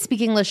 they didn't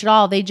speak English at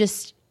all. They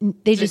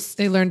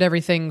learned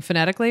everything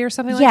phonetically or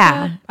something like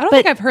Yeah, that? I don't but-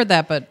 think I've heard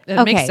that, but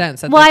it makes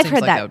sense. Well, I've seems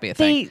heard like that. would be a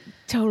thing. They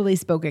totally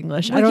spoke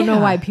English. I Well, don't know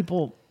yeah. why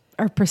people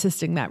are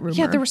persisting that rumor.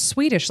 Yeah, they were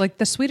Swedish. Like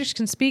the Swedish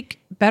can speak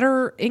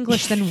better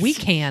English than we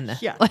can.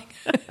 Yeah. Like,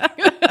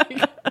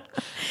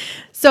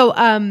 So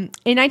in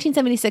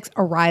 1976,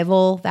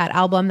 Arrival, that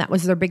album, that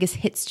was their biggest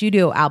hit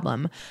studio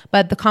album.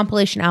 But the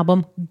compilation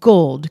album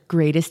Gold,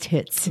 Greatest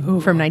Hits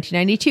from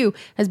 1992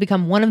 has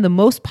become one of the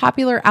most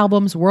popular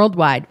albums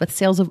worldwide with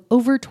sales of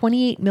over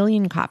 28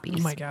 million copies.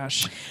 oh my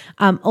gosh.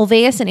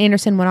 Ulvaeus and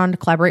Anderson went on to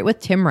collaborate with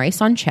Tim Rice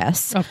on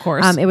Chess. Of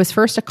course. It was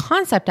first a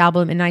concept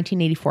album in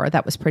 1984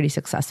 that was pretty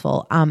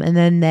successful. And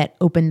then that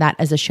opened that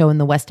as a show in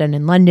the West End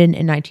in London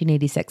in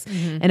 1986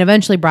 and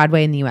eventually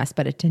Broadway in the US,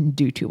 but it didn't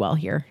do too well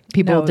here.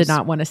 People No, it was- did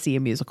not want to see a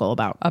musical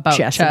about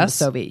chess in the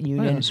Soviet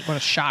Union. What a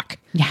shock.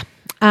 Yeah.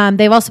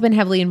 They've also been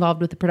heavily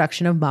involved with the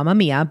production of Mamma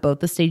Mia, both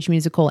the stage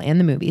musical and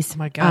the movies. Oh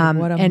my God,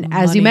 what a And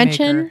as you moneymaker.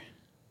 mentioned,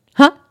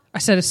 huh? I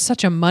said it's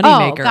such a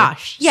moneymaker. Oh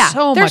gosh, yeah,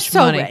 So they're much so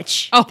money.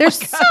 rich. Oh They're my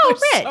so God,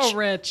 rich. So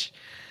rich.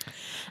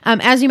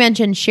 As you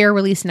mentioned, Cher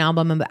released an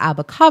album of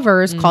ABBA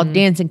covers called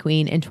Dancing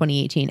Queen in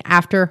 2018.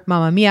 After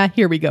Mamma Mia,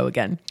 Here We Go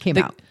Again came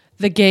out.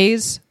 The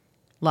gays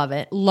Love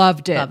it.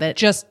 loved it. Love it.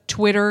 Just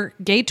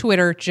gay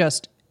Twitter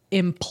just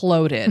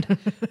imploded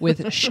with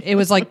it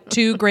was like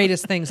two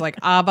greatest things, like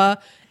ABBA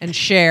and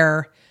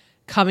Cher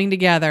coming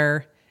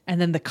together,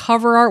 and then the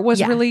cover art was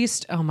Yeah.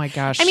 released. Oh my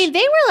gosh. I mean, they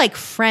were like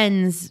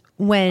friends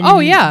when Oh,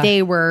 yeah.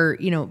 they were,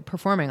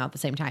 performing at the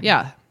same time.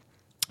 yeah.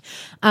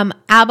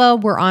 ABBA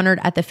were honored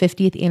at the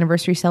 50th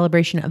anniversary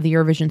celebration of the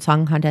Eurovision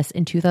Song Contest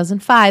in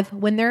 2005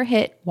 when their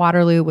hit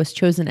Waterloo was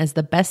chosen as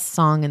the best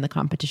song in the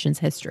competition's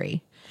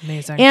history.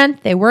 Amazing. And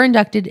they were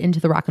inducted into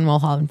the Rock and Roll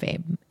Hall of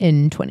Fame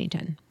in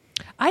 2010.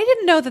 I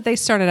didn't know that they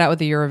started out with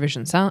the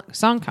Eurovision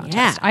Song Contest.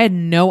 Yeah. I had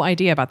no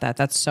idea about that.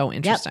 That's so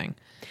interesting.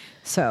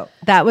 So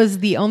that was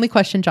the only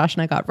question Josh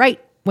and I got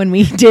right when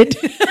we did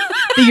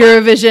the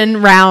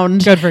Eurovision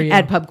round Good for you.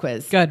 at Pub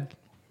Quiz. Good.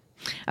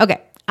 Okay.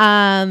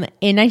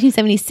 In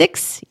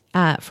 1976,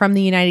 from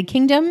the United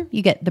Kingdom,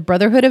 you get The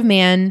Brotherhood of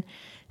Man,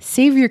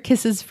 Save Your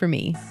Kisses for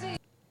Me.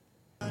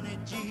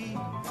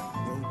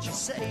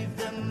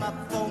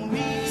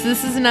 So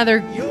this is another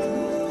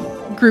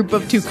group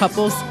of two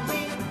couples.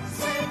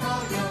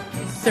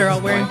 They're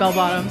all wearing bell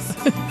bottoms.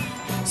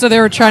 So they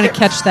were trying to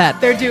catch that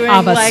They're doing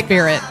ABBA like-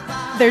 spirit.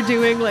 They're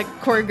doing like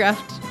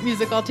choreographed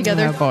music all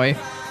together. Oh boy.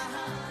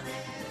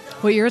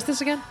 What year is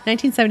this again?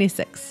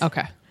 1976.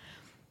 Okay.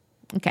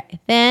 Okay.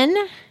 Then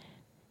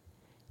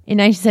in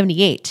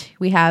 1978,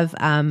 we have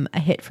a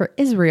hit for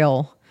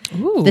Israel.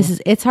 Ooh. This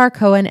is Itzhar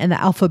Cohen and the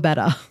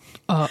Alphabeta.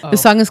 Uh-oh. The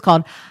song is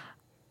called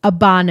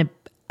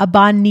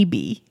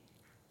Abanibi.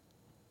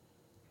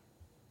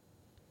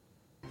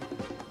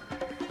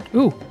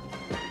 Ooh.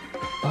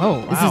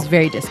 Oh, This wow. is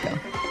very disco.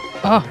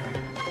 Oh.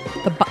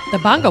 The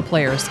bongo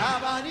players.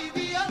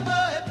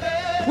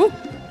 Woo.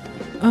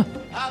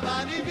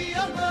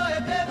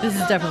 This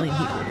is definitely in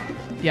Hebrew.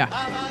 Yeah.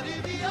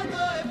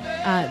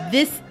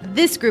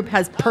 This group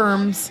has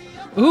perms.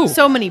 Ooh.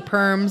 So many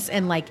perms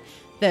and like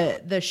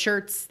the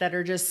shirts that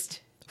are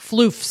just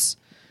Floofs.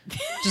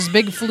 Just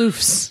big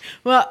floofs.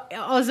 well.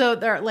 Also,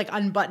 they're like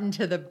unbuttoned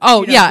to the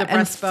Oh, the yeah.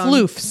 And breastbone.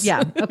 floofs.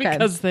 Yeah. Okay.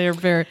 Because they're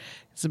very,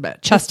 it's about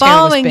The chest hair was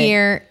following big.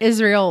 year,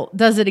 Israel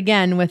does it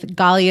again with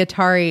Gali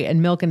Atari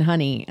and Milk and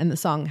Honey and the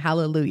song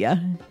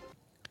Hallelujah.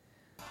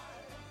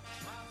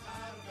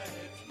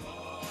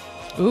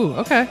 Ooh,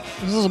 okay.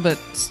 It's a little bit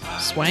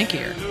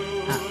swankier.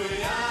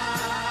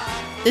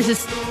 This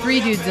is 3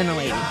 dudes and a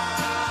lady.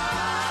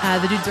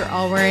 The dudes are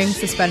all wearing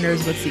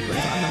suspenders with sequins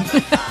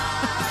on them.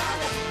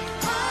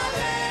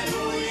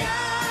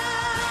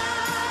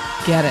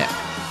 Get it.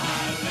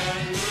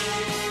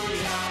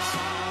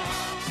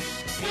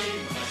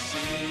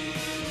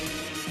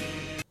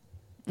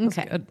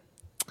 Okay. Good.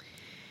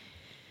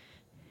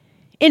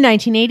 In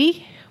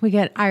 1980, we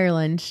get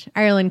Ireland.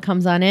 Ireland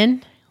comes on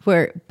in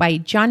by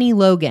Johnny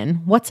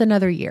Logan. What's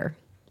Another Year?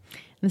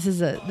 This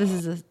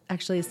is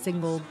actually a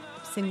single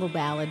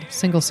ballad.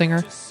 Single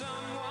singer.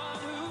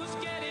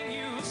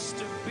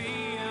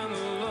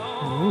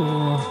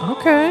 Ooh,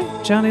 okay.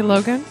 Johnny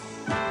Logan.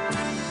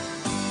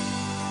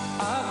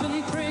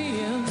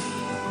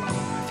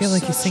 I feel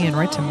like he's singing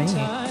right to me.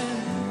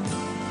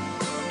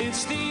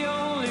 It's the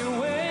only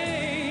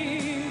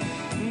way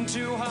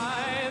to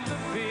hide the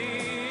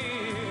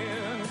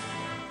fear.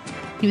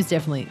 He was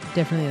definitely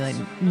like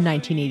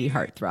 1980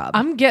 heartthrob.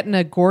 I'm getting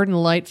a Gordon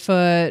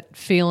Lightfoot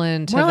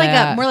feeling to more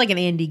that. like an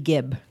Andy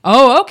Gibb.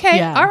 Oh, okay.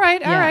 Yeah. All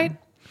right. All Yeah. right.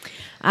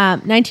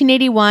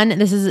 1981.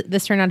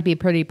 This turned out to be a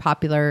pretty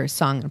popular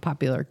song and a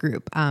popular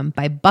group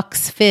by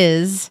Bucks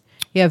Fizz.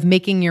 You have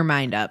Making Your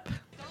Mind Up.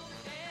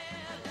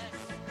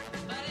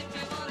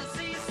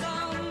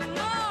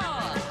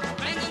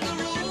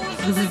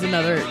 This is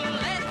another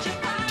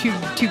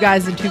two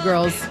guys and 2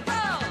 girls.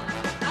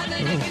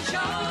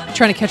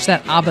 Trying to catch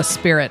that ABBA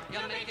spirit.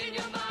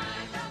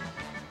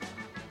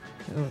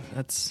 Ooh,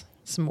 that's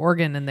some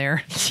organ in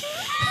there.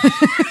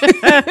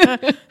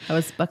 That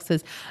was Bucks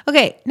Fizz.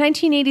 Okay,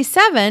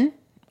 1987,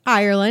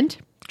 Ireland.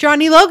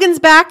 Johnny Logan's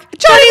back.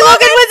 Johnny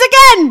Logan wins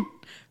again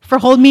for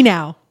Hold Me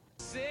Now.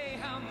 Say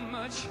how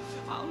much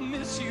I'll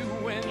miss you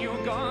when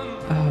you're gone.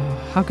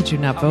 Oh, how could you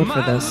not vote for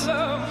My this?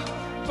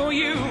 love for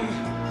you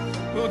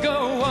will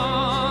go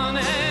on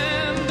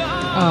and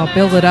on. Oh,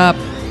 build it up.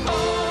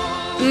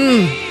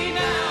 Me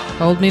now,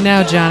 Hold me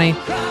now, Johnny.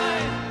 cry.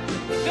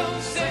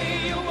 Don't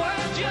say a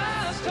word,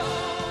 just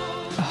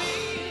hold.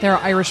 There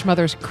are Irish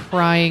mothers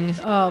crying.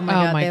 Oh my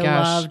God, they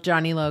gosh. loved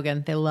Johnny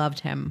Logan. They loved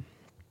him.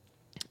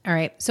 All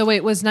right. So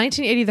wait, was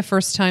 1980 the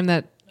first time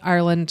that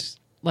Ireland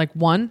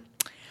won?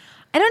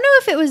 I don't know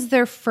if it was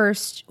their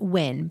first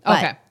win,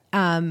 but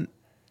Okay.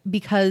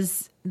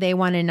 because they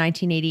won in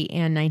 1980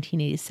 and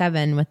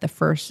 1987 with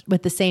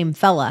the same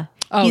fella.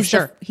 Oh, he's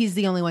sure. He's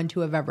the only one to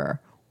have ever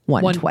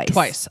won Won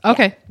twice.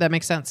 Okay, that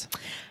makes sense.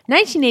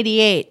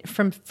 1988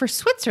 for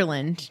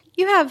Switzerland.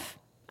 You have.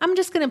 I'm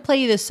just going to play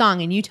you this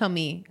song and you tell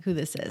me who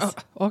this is.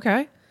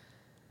 Okay.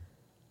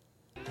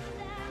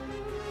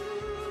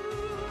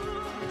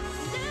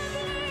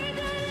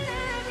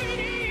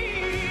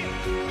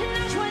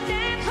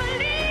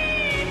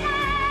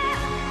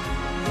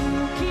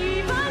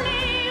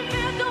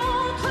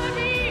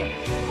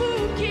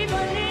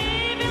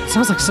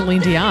 Sounds like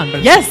Celine Dion,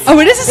 but Yes. Oh,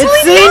 it is a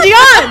It's Celine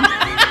Dion.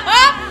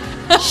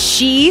 Dion.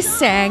 She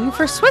sang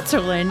for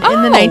Switzerland in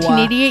Oh. the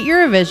 1988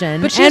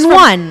 Eurovision But she's and from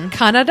won.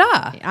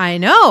 Canada. I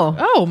know.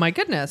 Oh my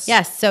goodness.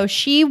 Yes, so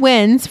she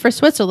wins for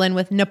Switzerland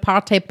with Ne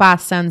partez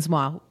pas sans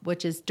moi,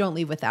 which is Don't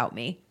Leave Without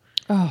Me.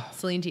 Oh.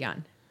 Celine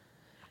Dion.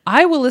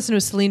 I will listen to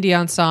a Celine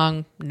Dion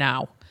song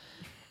now.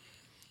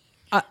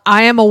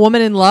 I Am a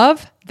Woman in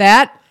Love.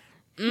 That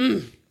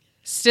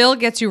still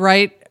gets you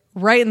right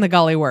in the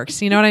gully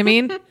works. You know what I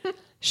mean?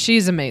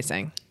 She's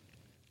amazing.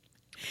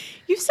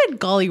 You've said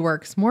Golly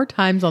Works more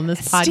times on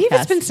this podcast. Steve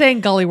has been saying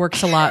gully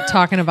works a lot,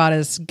 talking about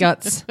his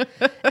guts,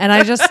 and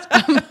I just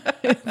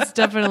it's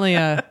definitely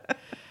a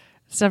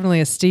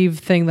Steve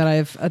thing that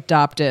I've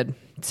adopted.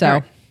 So All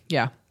right.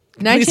 yeah,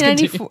 Please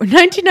continue.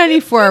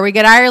 1994, we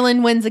get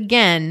Ireland wins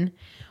again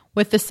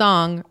with the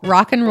song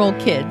Rock and Roll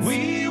Kids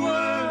We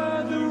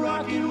were the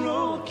rock and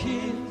roll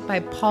kids.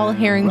 by Paul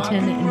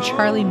Harrington and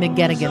Charlie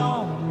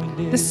McGettigan.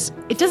 This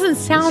It doesn't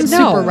sound no,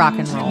 super rock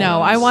and roll.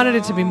 No, I wanted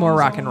it to be more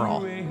rock and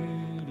roll.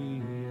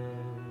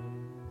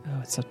 Oh,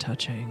 it's so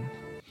touching.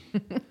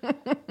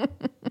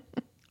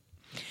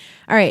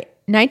 All right,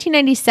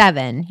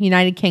 1997,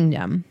 United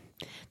Kingdom.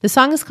 The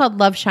song is called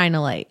Love Shine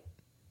a Light.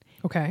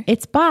 Okay.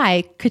 It's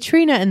by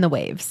Katrina and the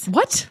Waves.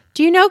 What?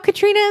 Do you know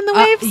Katrina and the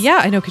Waves? Yeah,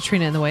 I know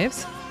Katrina and the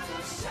Waves.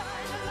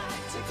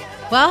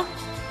 Well,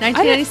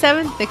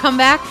 1997, they come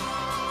back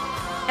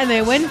and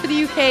they win for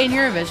the UK in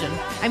Eurovision.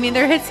 I mean,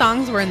 their hit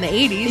songs were in the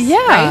 80s. Yeah.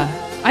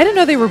 right? I didn't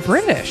know they were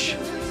British.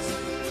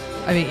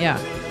 I mean, yeah.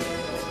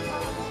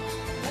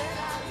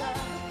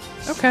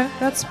 Okay,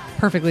 that's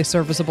perfectly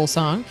serviceable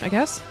song, I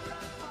guess.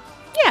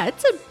 Yeah,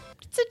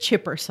 it's a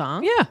chipper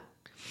song. Yeah.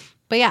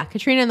 But yeah,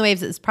 Katrina and the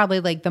Waves is probably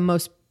like the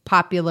most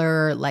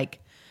popular, like,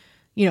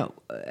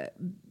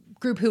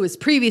 group who was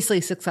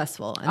previously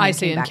successful. And I then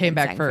see, and came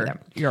back sang for them.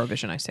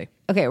 Eurovision, I see.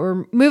 Okay,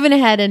 we're moving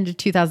ahead into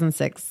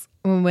 2006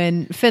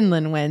 when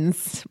Finland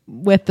wins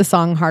with the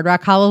song Hard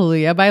Rock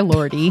Hallelujah by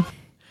Lordi.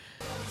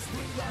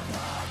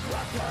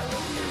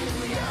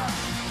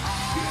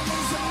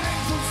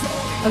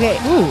 Okay,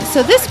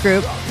 so this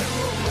group,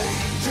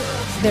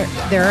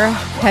 they're a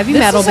heavy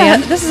metal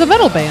band. This is a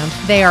metal band.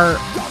 They are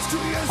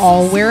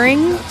all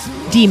wearing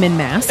demon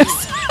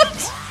masks.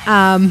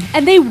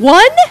 And they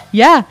won?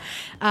 Yeah.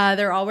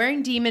 They're all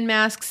wearing demon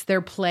masks.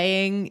 They're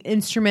playing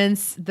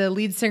instruments. The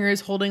lead singer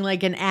is holding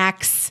like an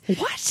axe.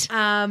 What?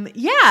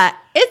 Yeah,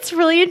 it's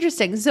really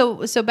interesting.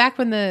 So back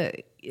when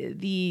the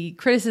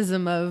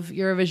criticism of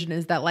Eurovision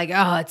is that like,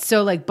 oh, it's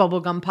so like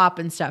bubblegum pop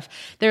and stuff.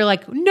 They're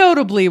like,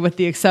 notably with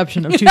the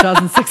exception of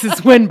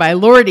 2006's win by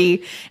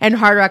Lordi and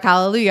Hard Rock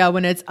Hallelujah,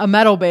 when it's a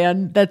metal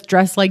band that's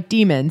dressed like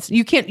demons.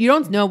 You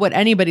don't know what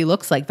anybody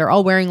looks like. They're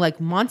all wearing like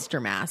monster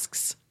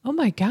masks. Oh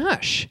my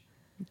gosh.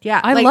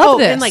 Yeah, I love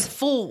this. And like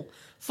full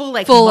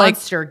like Full, like,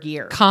 monster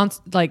gear.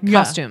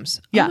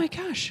 Costumes. Yeah. Oh my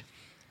gosh.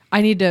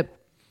 I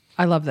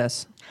love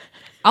this.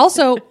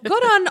 Also,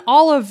 good on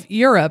all of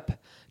Europe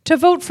to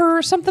vote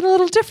for something a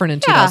little different in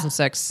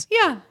 2006.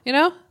 Yeah. You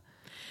know?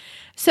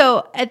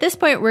 So at this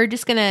point, we're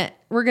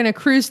gonna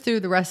cruise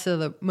through the rest of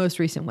the most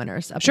recent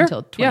winners up Sure. until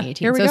Yeah,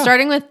 2018. here we So go.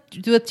 starting with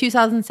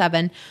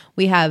 2007,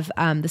 we have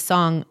the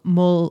song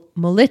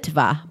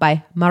Molitva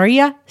by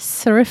Maria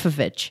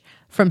Sarifovic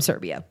from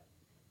Serbia.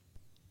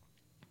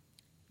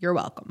 You're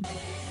welcome.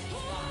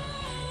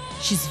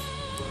 She's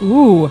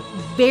Ooh.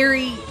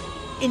 very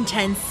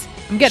intense.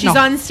 getting She's a-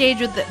 on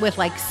stage with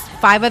like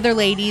 5 other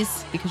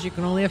ladies because you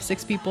can only have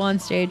 6 people on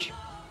stage.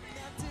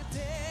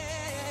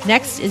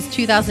 Next is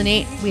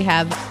 2008. We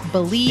have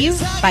Believe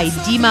by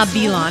Dima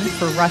Bilan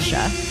for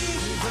Russia.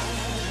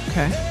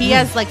 Okay. He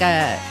has like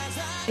a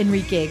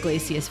Enrique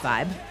Iglesias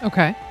vibe.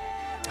 Okay.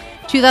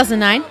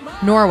 2009,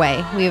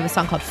 Norway. We have a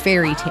song called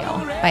Fairy Tale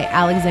by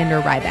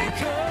Alexander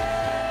Rybak.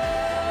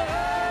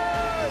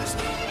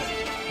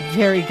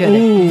 Very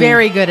good.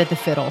 Very good at the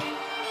fiddle.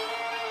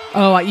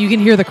 Oh, you can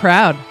hear the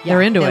crowd. Yeah,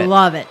 They're into they it.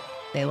 love it.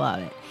 They love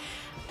it.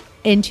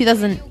 In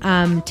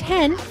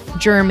 2010,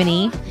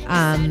 Germany,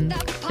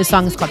 the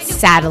song is called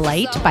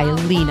Satellite by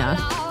Lena.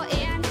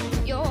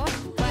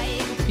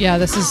 Yeah,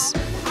 this is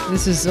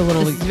a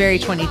little This is very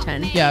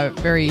 2010. yeah,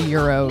 very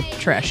Euro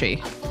trashy.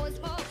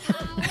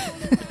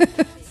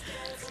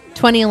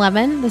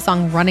 2011, the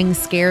song Running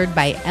Scared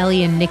by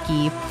Ellie and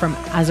Nikki from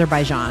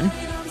Azerbaijan.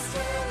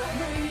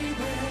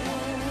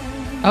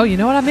 Oh, you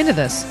know what? I'm into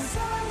this.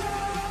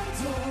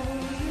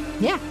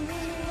 Yeah.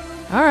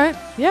 All right.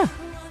 Yeah.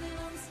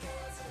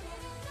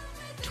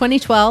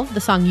 2012,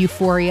 the song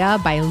Euphoria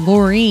by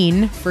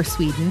Loreen for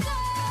Sweden.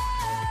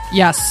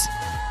 Yes.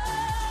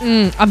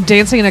 I'm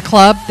dancing in a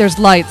club. There's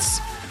lights.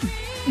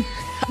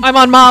 I'm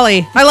on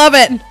Molly. I love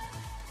it.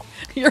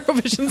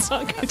 Eurovision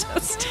Song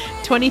Contest.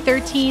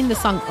 2013, the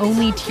song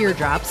Only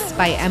Teardrops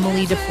by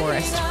Emily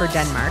DeForest for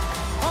Denmark.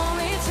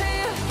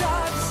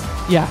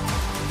 Yeah.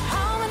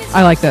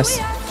 I like this.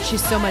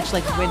 She's so much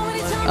like wind blowing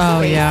in your Oh,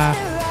 face. yeah.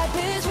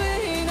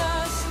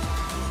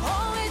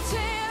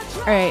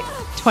 All right,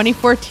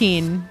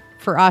 2014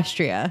 for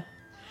Austria.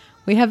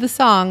 We have the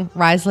song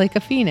Rise Like a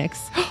Phoenix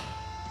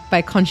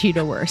by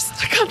Conchita Wurst.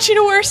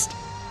 Conchita Wurst.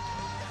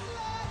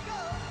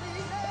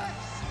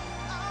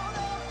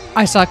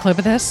 I saw a clip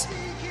of this.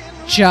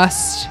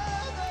 Just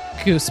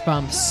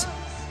goosebumps.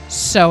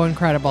 So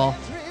incredible.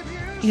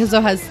 He also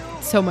has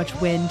so much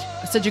wind,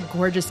 such a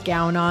gorgeous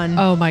gown on.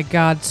 Oh my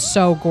God.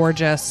 So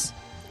gorgeous.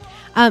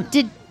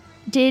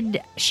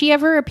 Did she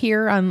ever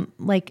appear on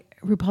like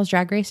RuPaul's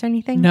Drag Race or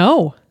anything?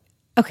 No.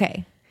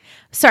 Okay.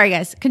 Sorry,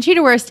 guys.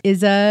 Conchita Wurst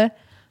is a...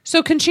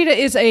 So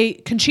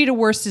Conchita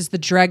Wurst is the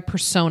drag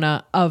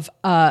persona of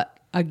a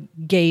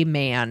gay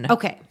man.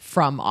 Okay.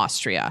 From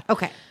Austria.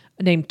 Okay.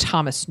 Named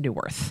Thomas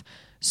Neuwirth.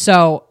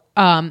 So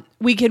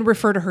we can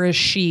refer to her as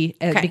she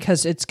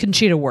because it's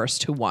Conchita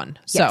Wurst who won.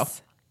 Yes.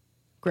 So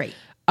Great.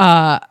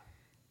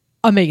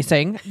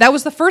 amazing. That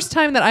was the first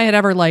time that I had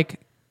ever like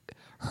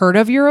heard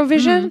of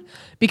Eurovision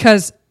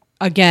because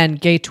again,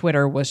 gay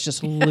Twitter was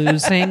just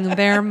losing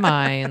their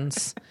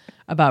minds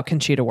about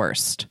Conchita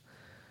Wurst.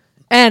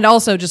 And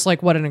also just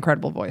like what an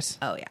incredible voice.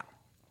 Oh, yeah.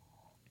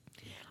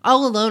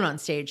 All alone on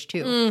stage,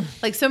 too.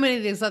 Like so many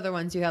of these other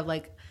ones you have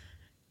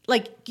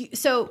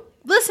so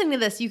listening to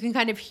this, you can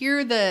kind of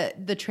hear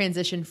the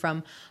transition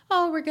from,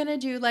 oh, we're going to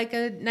do like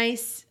a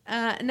nice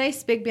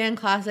big band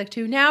classic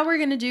to now we're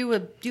going to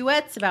do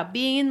duets about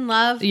being in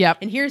love. Yep.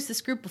 And here's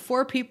this group of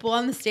 4 people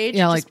on the stage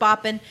Yeah, just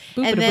bopping.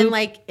 And then boop.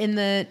 like in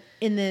the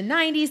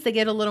 90s, they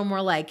get a little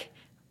more like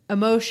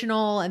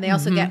emotional and they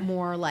also get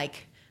more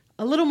like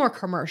a little more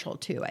commercial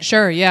too. I think.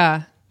 Sure,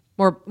 yeah.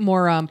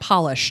 More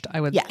polished,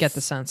 I would Yes. get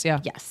the sense, yeah.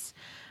 Yes.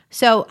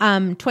 So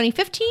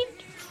 2015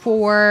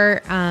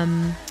 for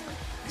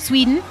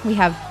Sweden, we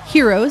have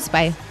Heroes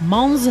by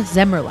Måns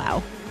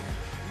Zelmerlöw.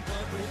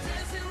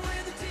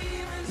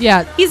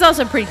 Yeah, He's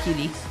also pretty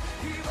cutie.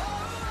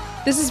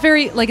 this is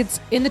very like it's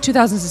in the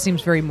 2000s. It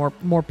seems very more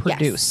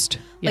produced.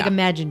 Like Yeah.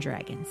 Imagine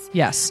Dragons.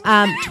 Yes.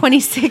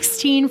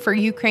 2016 for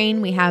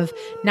Ukraine, we have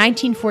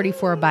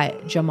 1944 by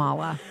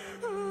Jamala.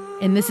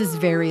 And this is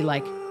very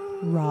like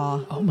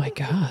raw. Oh my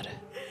god.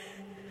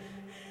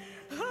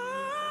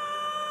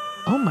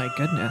 Oh my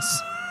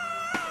goodness.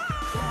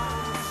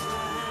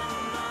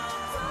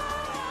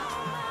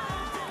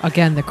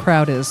 Again, the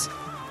crowd is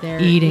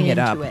They're eating it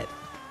into up.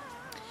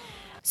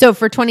 So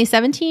for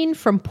 2017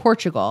 from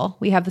Portugal,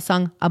 we have the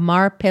song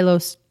Amar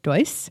Pelos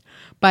Dois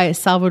by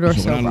Salvador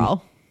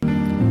Sobral.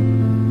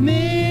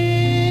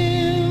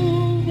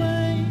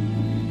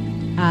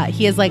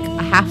 He has like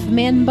a half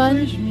man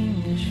bun.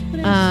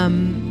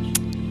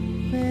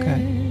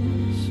 Okay.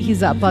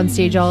 He's up on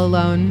stage all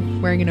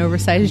alone, wearing an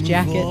oversized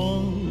jacket.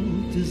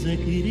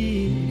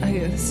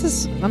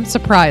 I'm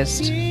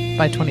surprised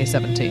by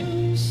 2017.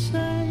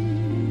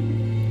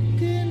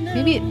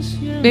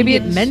 Maybe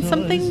it meant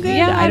something good.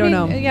 I don't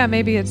know. Yeah,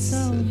 maybe it's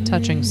a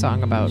touching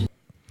song about.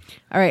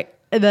 All right,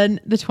 and then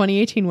the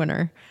 2018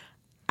 winner.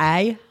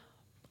 I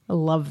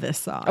love this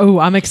song. Oh,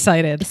 I'm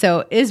excited.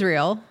 So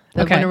Israel,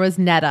 the Okay. winner was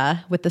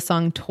Netta with the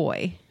song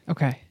Toy.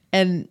 Okay.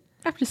 And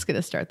I'm just going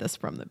to start this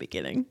from the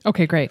beginning.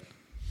 Okay, great.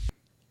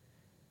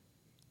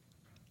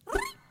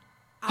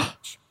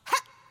 Ouch.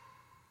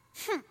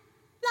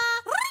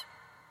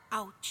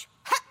 Ouch.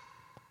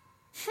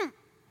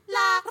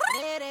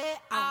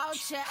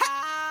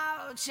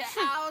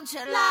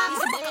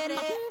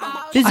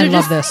 These I are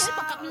love just, this.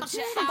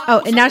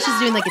 Oh, and now she's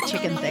doing like a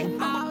chicken thing.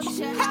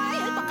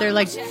 They're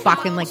like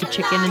barking like a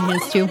chicken in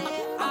his too.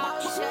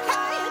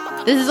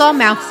 This is all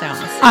mouth sounds.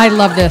 I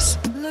love this.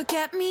 Look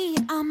at me,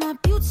 I'm a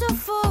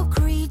beautiful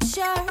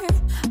creature.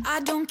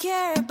 I don't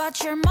care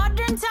about your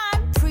modern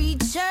time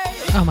preacher.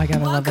 Oh my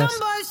god, I love this.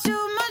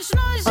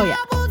 Oh yeah.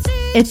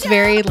 It's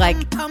very like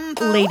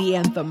lady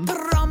anthem.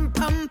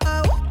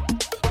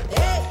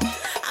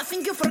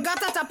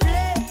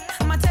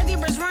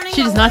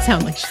 She does not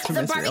sound like she's from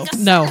Israel.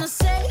 No.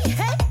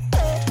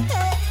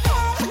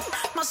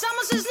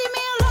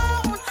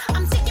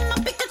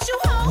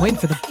 I'm waiting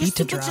for the beat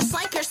to drop.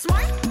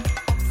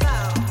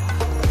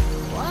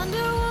 Wonder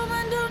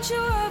Woman, don't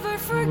you ever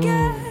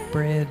forget.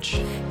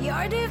 Bridge.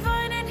 You're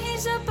divine and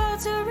he's about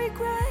to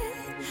regret.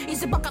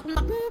 He's I'm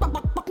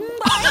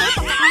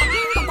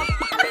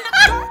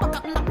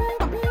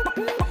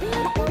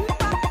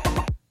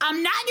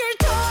not your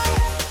toy,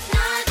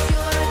 not your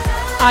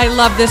toy. I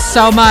love this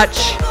so much.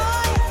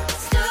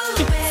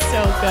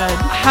 So good.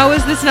 How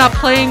is this not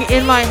playing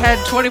in my head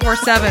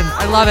 24/7?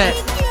 I love it.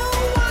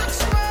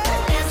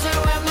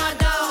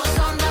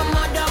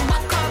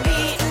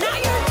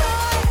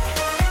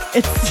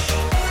 It's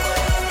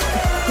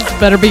This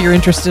better be your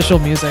interstitial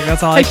music.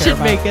 That's all I, I care should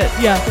about. make it.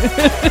 Yeah.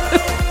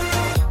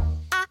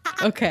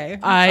 Okay.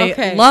 I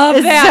okay. love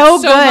It's that so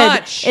so good.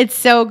 much. It's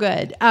so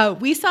good.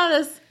 We saw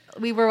this.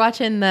 We were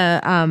watching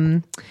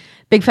the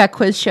Big Fat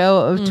Quiz Show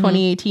of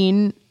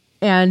 2018,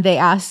 and they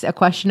asked a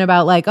question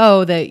about like,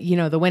 oh,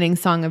 the winning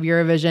song of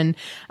Eurovision.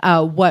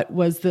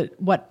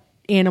 What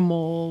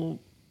animal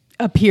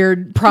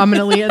appeared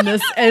prominently in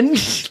this? And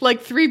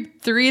like three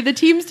of the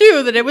teams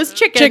knew that it was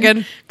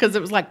chicken because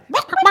it was like.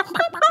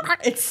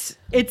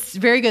 It's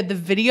very good. The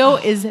video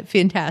is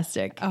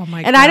fantastic. Oh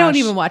my And I don't gosh.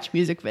 even watch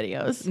music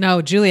videos.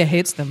 No, Julia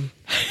hates them.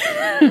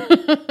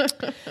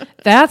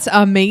 That's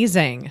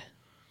amazing.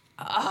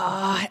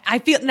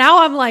 I feel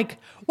now I'm like,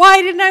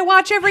 why didn't I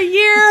watch every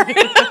year of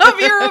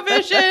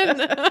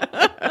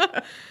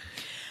Eurovision?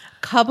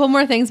 Couple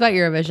more things about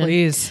Eurovision.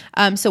 Please.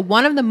 So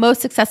one of the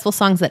most successful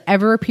songs that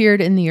ever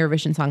appeared in the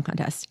Eurovision Song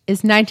Contest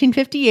is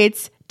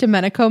 1958's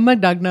Domenico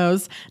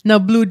Modugno's No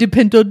Blue di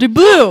Pinto di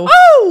Blue.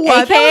 Oh,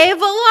 aka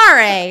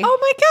Volare. Oh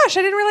my gosh,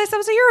 I didn't realize that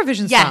was a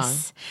Eurovision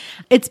Yes. song.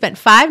 It spent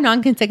 5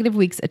 non-consecutive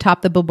weeks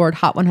atop the Billboard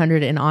Hot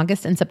 100 in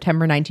August and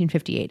September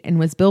 1958 and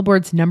was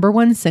Billboard's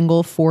 #1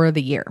 single for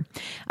the year.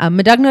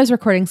 Modugno's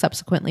recording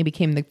subsequently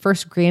became the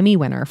first Grammy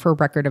winner for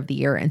Record of the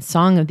Year and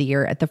Song of the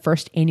Year at the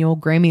first annual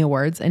Grammy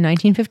Awards in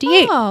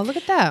 1958. Oh, look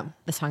at that.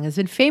 The song has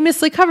been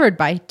famously covered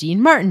by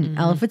Dean Martin,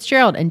 Ella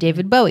Fitzgerald, and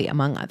David Bowie,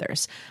 among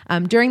others.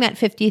 During that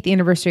 50th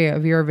anniversary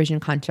of Eurovision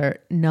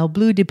concert, Nel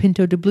Blue di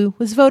Pinto di Blue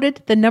was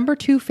voted the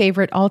 #2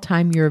 favorite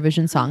all-time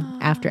Eurovision song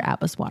after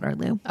Atlas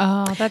Waterloo.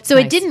 Oh, that's So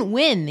nice. it didn't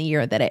win the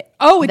year that it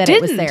Oh, it that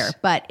it was didn't. there,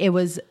 but it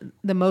was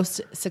the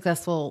most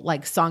successful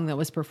like song that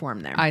was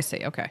performed there. I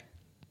see. Okay.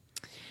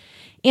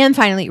 And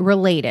finally,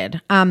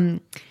 related,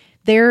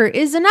 there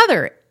is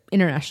another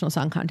international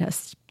song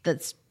contest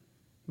that's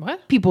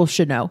What? people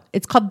should know.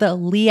 It's called the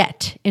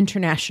Liet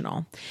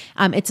International.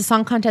 It's a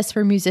song contest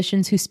for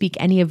musicians who speak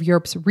any of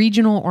Europe's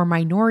regional or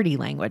minority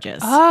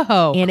languages.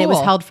 Oh, and it was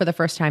cool. held for the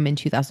first time in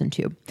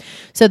 2002.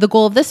 So the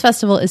goal of this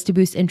festival is to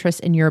boost interest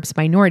in Europe's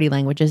minority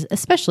languages,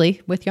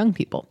 especially with young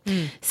people.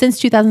 Since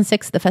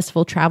 2006, the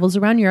festival travels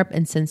around Europe,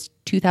 and since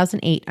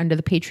 2008 under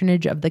the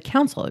patronage of the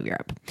Council of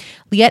Europe.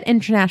 Liet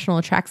International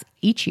attracts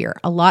each year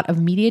a lot of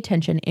media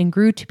attention and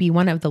grew to be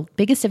one of the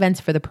biggest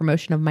events for the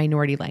promotion of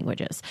minority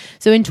languages.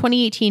 So in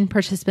 2018,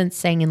 participants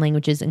sang in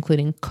languages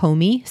including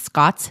Komi,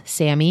 Scots,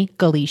 Sami,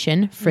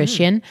 Galician,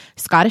 Frisian,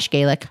 Scottish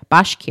Gaelic,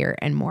 Bashkir,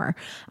 and more.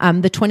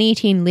 The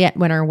 2018 Liet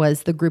winner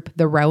was the group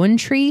The Rowan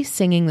Tree,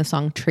 singing the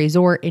song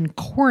Trésor in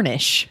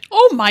Cornish.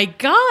 Oh my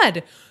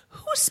God.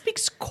 Who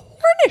speaks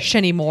Cornish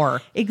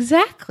anymore?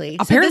 Exactly.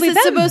 Apparently so this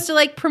is them. supposed to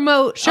like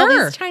promote all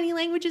Sure. these tiny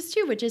languages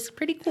too, which is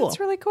pretty cool. That's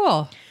really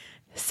cool.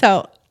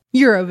 So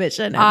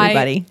Eurovision,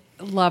 everybody.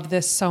 I love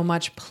this so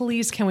much.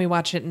 Please, can we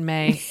watch it in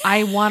May?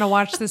 I want to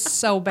watch this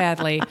so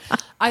badly.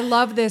 I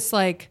love this.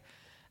 Like,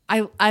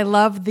 I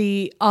love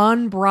the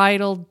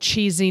unbridled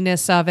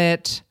cheesiness of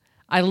it.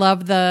 I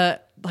love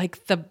the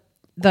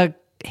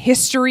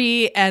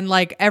history and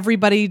like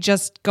everybody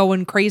just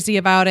going crazy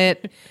about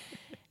it.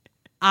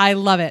 I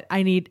love it.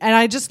 And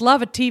I just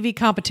love a TV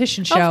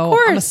competition show.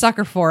 course. I'm a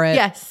sucker for it.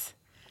 Yes.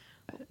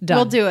 Done.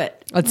 We'll do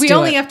it. Let's we do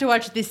only it. have to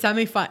watch the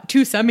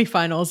two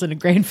semifinals and a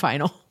grand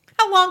final.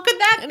 How long could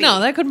that be? No,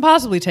 that couldn't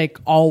possibly take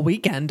all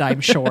weekend, I'm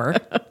sure.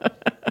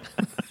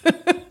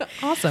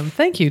 Awesome.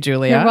 Thank you,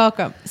 Julia. You're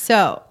welcome.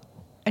 So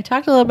I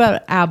talked a little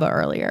about ABBA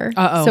earlier.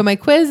 Uh-oh. So my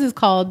quiz is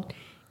called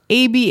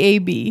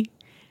ABAB.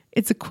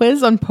 It's a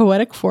quiz on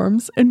poetic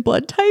forms and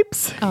blood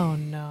types. Oh,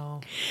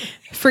 no.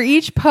 For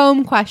each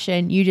poem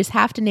question, you just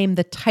have to name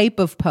the type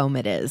of poem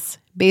it is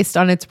based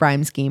on its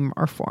rhyme scheme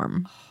or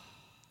form.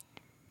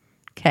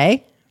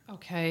 Okay?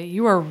 Okay.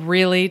 You are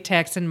really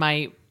taxing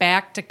my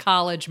back to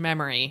college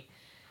memory.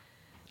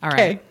 All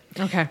right.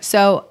 Okay.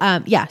 So,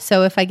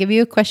 So if I give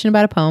you a question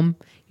about a poem,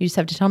 you just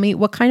have to tell me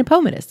what kind of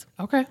poem it is.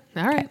 Okay.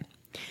 All right.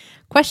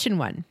 Question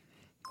 1.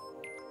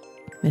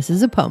 This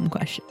is a poem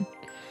question.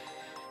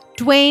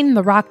 Dwayne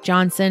 "The Rock"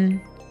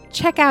 Johnson,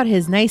 check out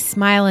his nice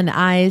smile and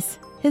eyes.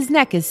 His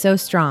neck is so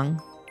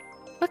strong.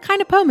 What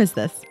kind of poem is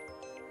this?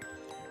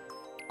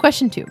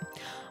 Question 2.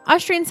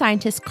 Austrian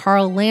scientist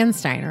Karl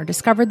Landsteiner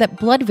discovered that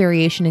blood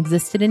variation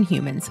existed in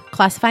humans,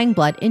 classifying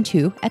blood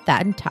into, at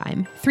that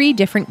time, 3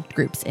 different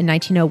groups in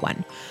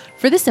 1901.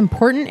 For this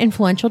important,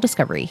 influential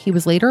discovery, he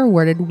was later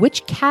awarded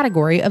which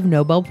category of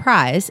Nobel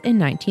Prize in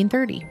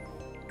 1930?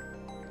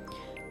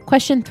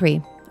 Question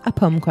 3. A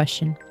poem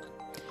question.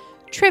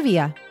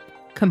 Trivia.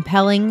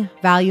 Compelling,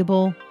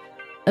 valuable,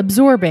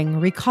 absorbing,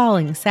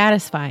 recalling,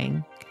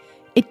 satisfying.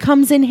 It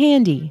comes in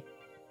handy.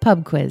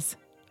 Pub quiz.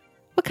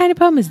 What kind of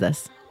poem is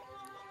this?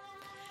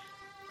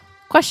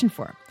 Question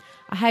 4.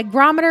 A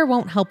hygrometer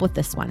won't help with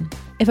this one.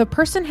 If a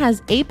person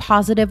has A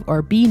positive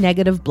or B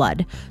negative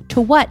blood, to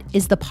what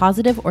is the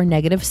positive or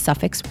negative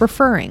suffix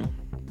referring?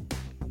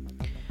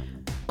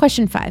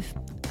 Question 5.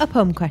 A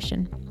poem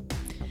question.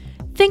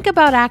 Think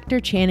about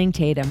actor Channing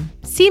Tatum.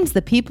 Seems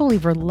the people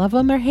either love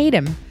him or hate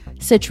him.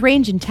 Such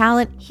range and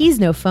talent, he's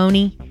no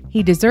phony.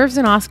 He deserves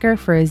an Oscar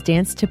for his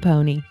dance to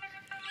Pony.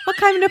 What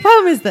kind of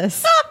poem is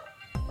this?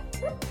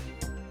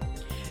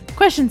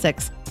 Question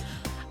 6.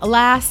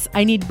 Alas,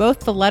 I need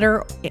both the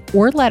letter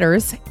or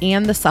letters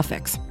and the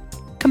suffix.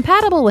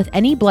 Compatible with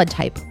any blood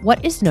type,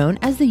 what is known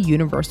as the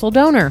universal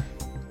donor?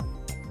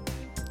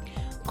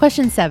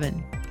 Question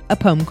 7. A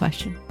poem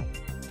question.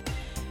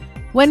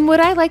 When would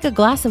I like a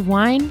glass of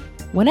wine?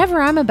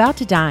 Whenever I'm about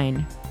to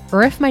dine.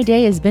 Or if my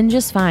day has been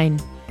just fine.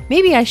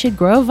 Maybe I should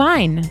grow a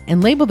vine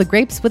and label the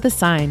grapes with a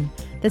sign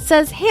that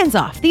says, hands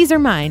off, these are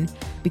mine,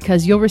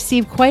 because you'll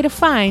receive quite a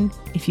fine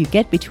if you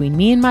get between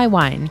me and my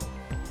wine.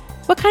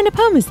 What kind of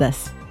poem is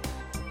this?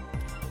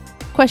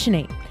 Question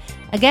 8.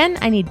 Again,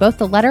 I need both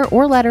the letter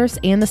or letters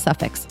and the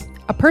suffix.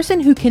 A person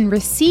who can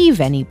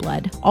receive any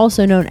blood,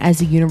 also known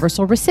as a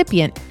universal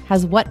recipient,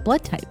 has what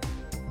blood type?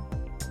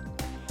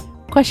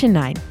 Question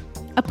 9.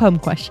 A poem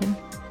question.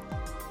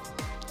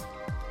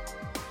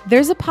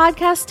 There's a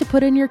podcast to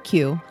put in your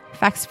queue.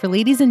 Facts for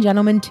ladies and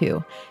gentlemen,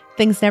 too.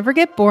 Things never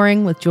get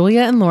boring with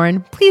Julia and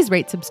Lauren. Please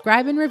rate,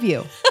 subscribe, and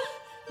review.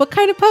 What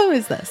kind of poem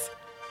is this?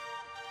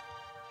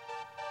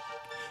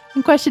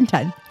 And question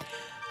 10.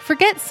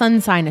 Forget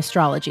sun sign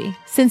astrology.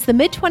 Since the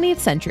mid-20th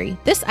century,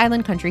 this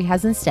island country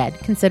has instead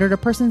considered a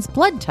person's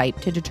blood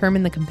type to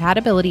determine the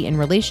compatibility in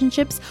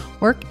relationships,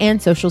 work,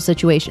 and social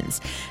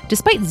situations.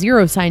 Despite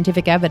zero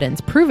scientific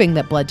evidence proving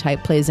that blood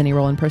type plays any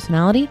role in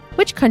personality,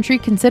 which country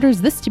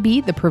considers this to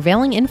be the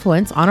prevailing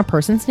influence on a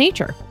person's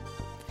nature?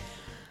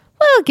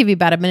 Well, I'll give you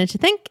about a minute to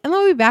think, and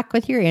then we'll be back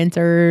with your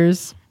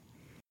answers.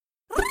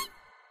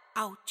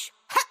 Ouch.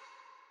 Ha.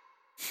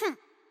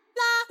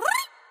 La.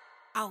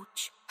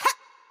 Ouch. Ha.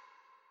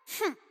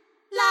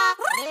 La.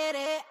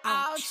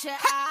 Ouch.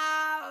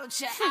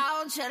 Ouch.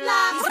 Ouch.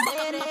 La.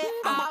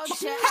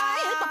 Ouch.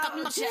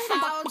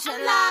 Ouch.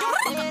 La.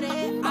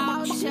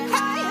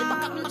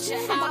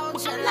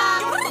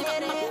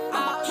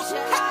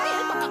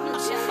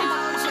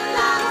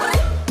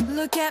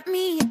 Look at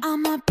me,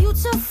 I'm a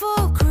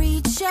beautiful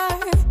creature.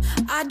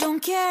 I don't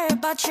care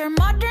about your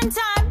modern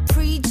time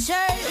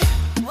preacher.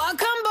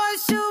 Welcome,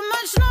 boys, too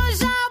much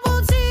noise, I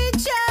will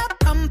teach ya.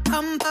 Pum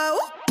pum po,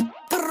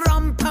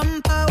 pum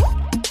pum po.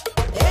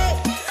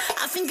 Hey,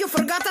 I think you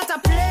forgot that I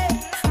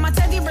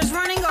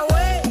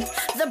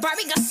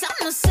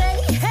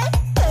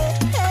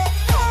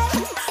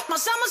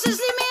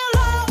leave me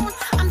alone.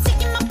 I'm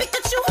taking my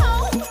Pikachu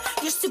home.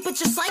 You're stupid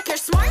just like you're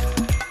smart.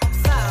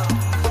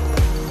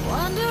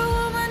 Wonder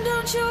Woman,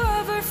 don't you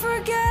ever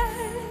forget.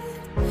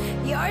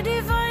 You're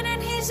divine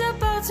and he's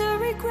about to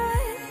regret.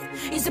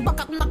 He's a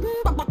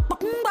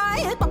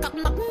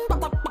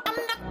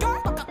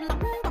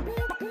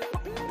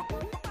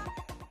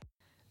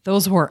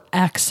Those were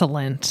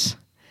excellent.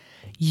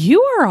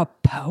 You are a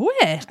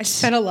poet. I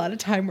spent a lot of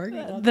time working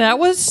on That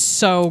was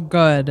so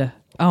good.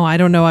 Oh, I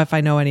don't know if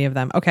I know any of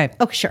them. Okay.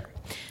 Oh, sure.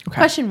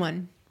 Question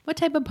 1. What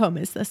type of poem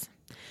is this?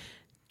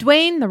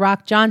 Dwayne The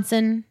Rock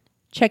Johnson.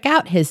 Check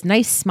out his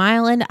nice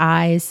smile and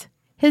eyes.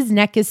 His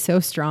neck is so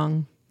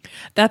strong.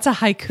 That's a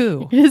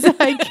haiku. It is a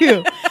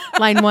haiku.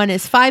 Line 1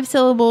 is 5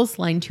 syllables.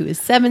 Line 2 is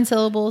 7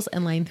 syllables.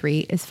 And line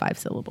 3 is 5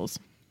 syllables.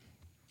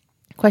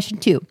 Question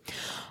 2.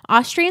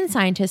 Austrian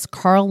scientist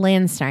Karl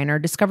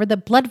Landsteiner discovered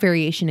that blood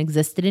variation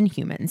existed in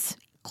humans,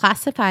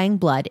 classifying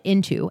blood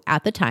into,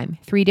 at the time,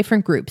 3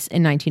 different groups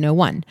in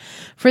 1901.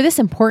 For this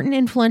important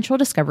influential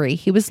discovery,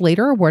 he was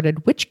later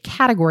awarded which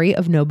category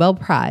of Nobel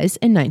Prize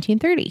in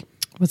 1930?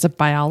 Was it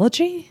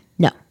biology?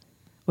 No.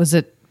 Was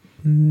it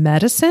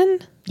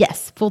medicine?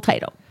 Yes, full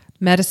title.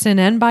 Medicine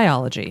and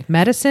biology.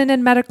 Medicine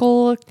and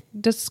medical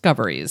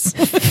discoveries.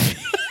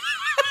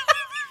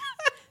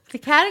 The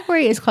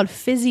category is called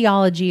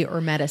physiology or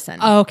medicine.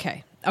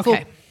 Okay.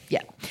 Okay.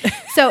 Yeah.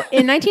 So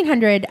in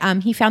 1900,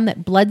 he found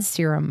that blood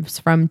serums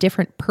from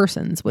different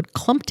persons would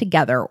clump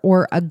together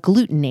or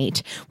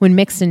agglutinate when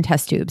mixed in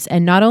test tubes.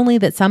 And not only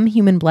that, some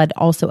human blood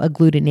also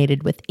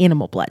agglutinated with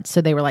animal blood. So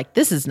they were like,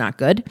 this is not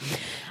good.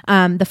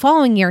 The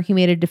following year, he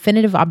made a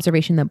definitive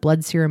observation that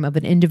blood serum of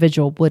an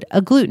individual would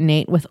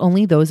agglutinate with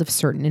only those of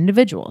certain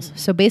individuals.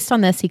 So based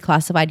on this, he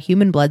classified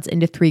human bloods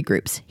into 3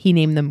 groups. He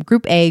named them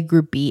Group A,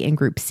 Group B, and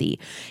Group C.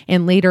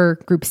 And later,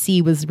 Group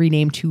C was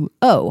renamed to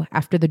O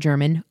after the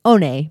German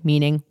ohne,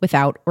 meaning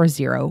without or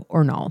zero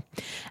or null.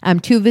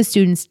 2 of his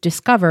students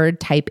discovered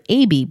type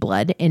AB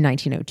blood in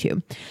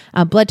 1902.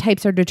 Blood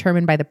types are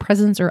determined by the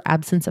presence or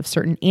absence of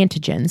certain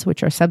antigens,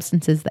 which are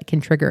substances that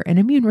can trigger an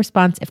immune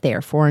response if they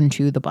are foreign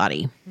to the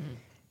body.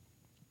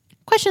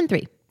 Question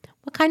 3.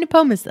 What kind of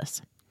poem is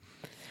this?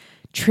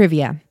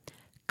 Trivia.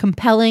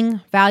 Compelling,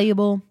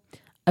 valuable,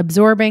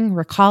 absorbing,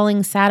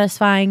 recalling,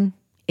 satisfying.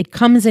 It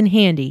comes in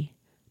handy.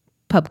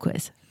 Pub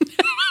quiz.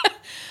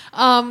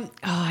 Oh,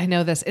 I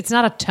know this. It's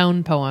not a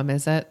tone poem,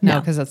 is it?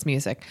 No, because that's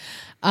music.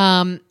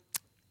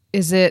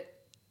 Is it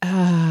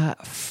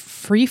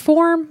free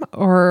form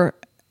or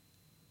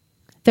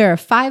There are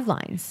 5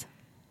 lines.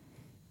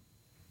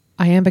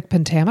 iambic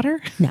pentameter?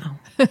 No.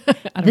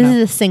 This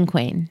is a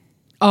cinquain.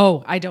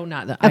 Oh, I don't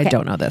know. I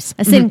don't know this.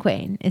 A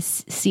cinquain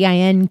is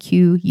Cinquain.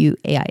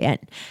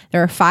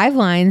 There are 5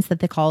 lines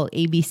that they call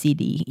A, B, C,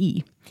 D,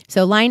 E.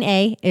 So line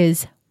A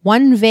is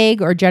 1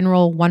 vague or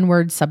general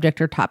one-word subject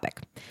or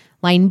topic.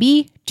 Line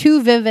B,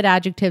 2 vivid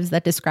adjectives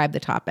that describe the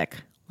topic.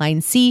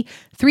 Line C,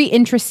 3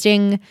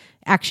 interesting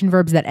action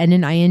verbs that end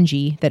in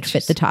ing that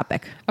fit the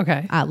topic.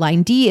 Okay.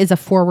 Line D is a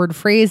forward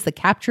phrase that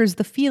captures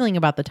the feeling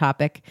about the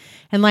topic.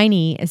 And line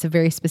E is a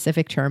very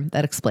specific term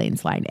that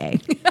explains line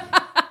A.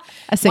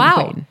 A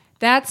cinquain. Wow.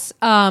 That's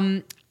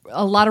a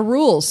lot of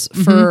rules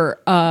for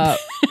a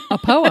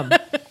poem.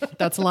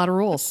 That's a lot of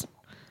rules.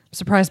 I'm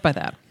surprised by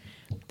that.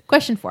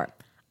 Question 4.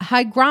 A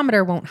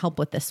hygrometer won't help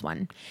with this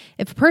one.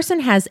 If a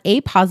person has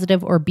A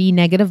positive or B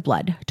negative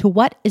blood, to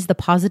what is the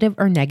positive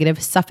or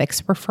negative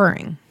suffix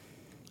referring?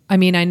 I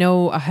mean, I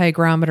know a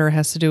hygrometer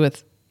has to do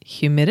with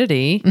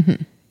humidity.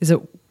 Is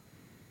it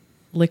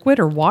liquid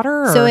or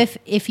water? Or So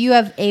if you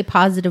have A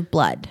positive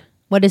blood,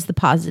 what does the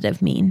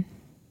positive mean?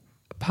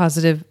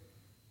 positive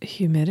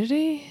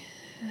humidity?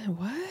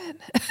 What?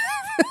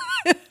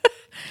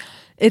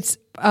 It's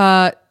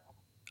I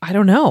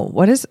don't know.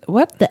 What? So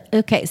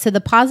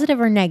the positive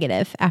or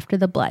negative after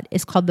the blood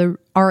is called the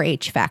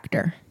RH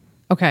factor.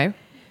 Okay.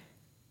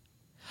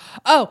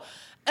 Oh,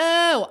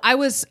 I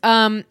was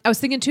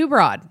thinking too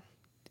broad.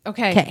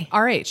 Okay.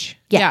 RH.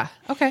 Yeah.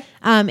 Okay.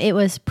 It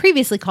was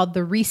previously called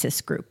the rhesus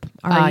group,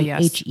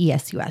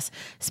 REHESUS,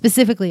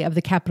 specifically of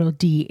the capital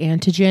D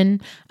antigen.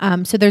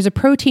 So there's a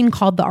protein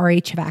called the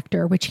RH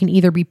factor, which can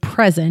either be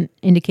present,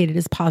 indicated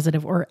as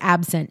positive, or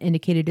absent,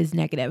 indicated as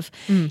negative.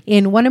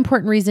 And one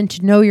important reason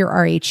to know your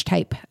RH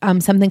type,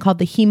 something called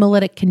the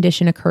hemolytic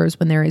condition occurs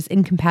when there is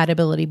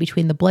incompatibility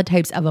between the blood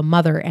types of a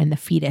mother and the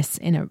fetus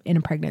in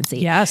a pregnancy.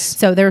 Yes.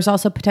 So there's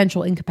also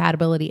potential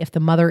incompatibility if the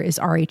mother is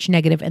RH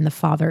negative and the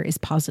father is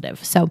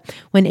positive. So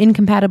when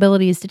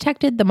incompatibility is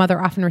detected, the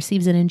mother often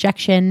receives an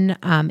injection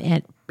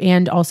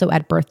and also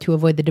at birth to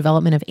avoid the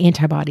development of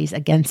antibodies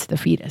against the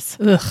fetus.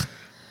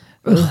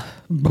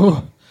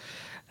 Ugh.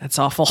 That's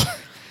awful.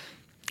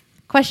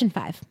 Question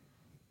 5.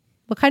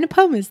 What kind of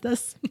poem is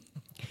this?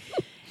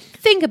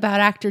 Think about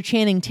actor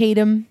Channing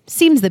Tatum.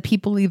 Seems that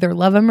people either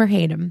love him or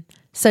hate him.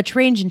 Such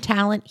range and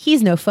talent,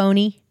 he's no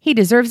phony. He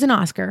deserves an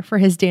Oscar for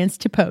his dance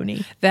to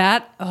Pony.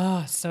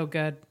 So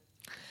good.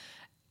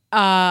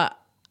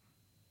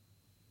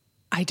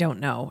 I don't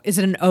know. Is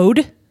it an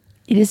ode?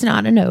 It is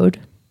not an ode.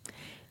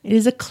 It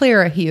is a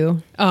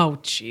Clerihew. Oh,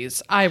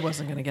 jeez. I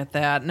wasn't going to get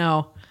that.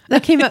 No.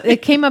 That came up.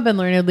 It came up in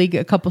Learned League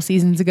a couple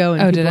seasons ago,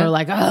 and Oh, did people it? are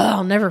like, "Oh,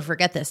 I'll never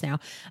forget this now."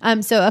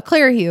 So a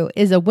Clerihew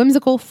is a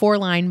whimsical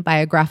 4-line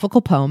biographical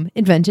poem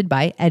invented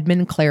by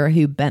Edmund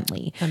Clerihew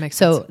Bentley. That makes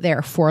so sense. they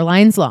are 4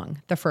 lines long.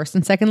 The first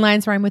and second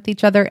lines rhyme with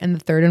each other, and the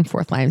third and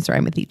fourth lines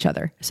rhyme with each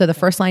other. So the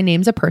first line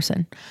names a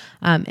person,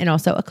 and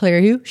also a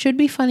Clerihew should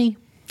be funny.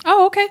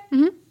 Oh, okay.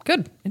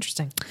 Good.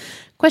 Interesting.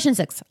 Question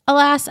 6.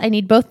 Alas, I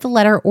need both the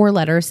letter or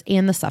letters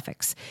and the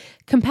suffix.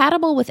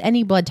 Compatible with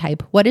any blood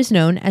type, what is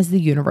known as the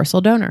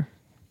universal donor?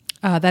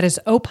 That is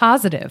O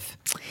positive.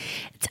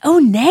 It's O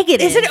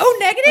negative. Is it O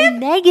negative? O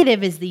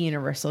negative is the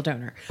universal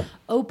donor.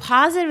 O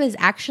positive is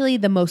actually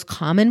the most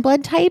common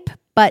blood type,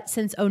 but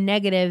since O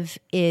negative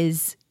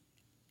is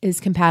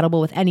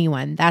compatible with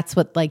anyone, that's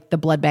what like the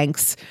blood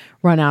banks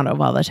run out of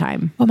all the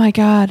time. Oh my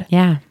God.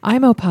 Yeah.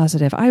 I'm O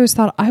positive. I always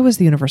thought I was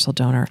the universal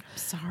donor.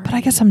 Sorry. But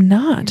I guess I'm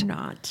not. You're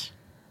not.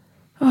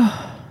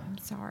 Oh, I'm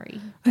sorry.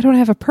 I don't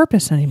have a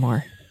purpose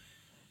anymore.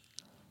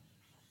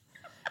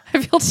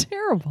 I feel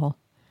terrible.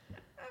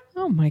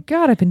 Oh my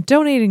God. I've been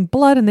donating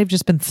blood and they've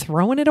just been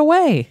throwing it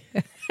away.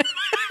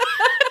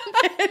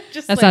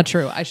 That's not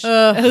true.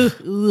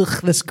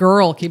 This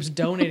girl keeps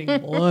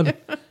donating blood.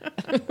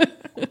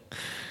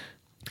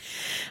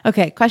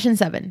 Okay, question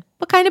 7.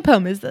 What kind of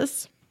poem is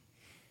this?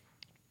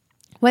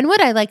 When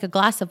would I like a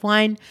glass of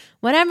wine?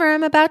 Whenever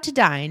I'm about to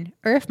dine,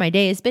 or if my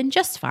day has been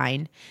just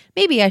fine.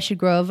 Maybe I should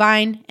grow a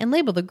vine and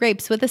label the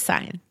grapes with a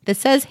sign that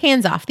says,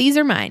 hands off, these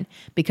are mine,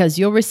 because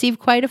you'll receive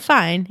quite a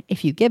fine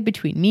if you get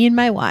between me and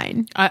my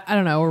wine. I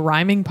don't know. A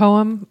rhyming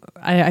poem?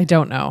 I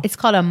don't know. It's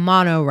called a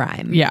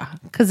monorhyme. Yeah.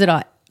 Because they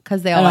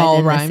all all end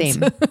in rhymes. the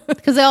same.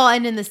 Because they all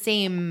end in the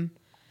same.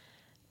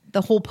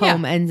 The whole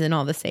poem ends in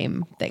all the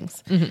same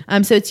things.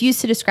 So it's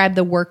used to describe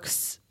the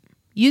works.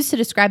 Used to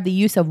describe the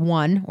use of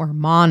one or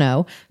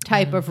mono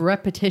type of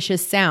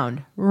repetitious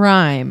sound,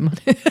 rhyme.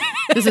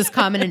 This is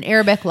common in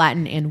Arabic,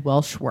 Latin, and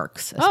Welsh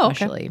works, Oh, okay.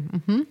 especially.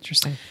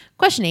 Interesting.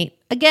 Question 8.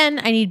 Again,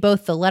 I need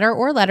both the letter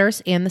or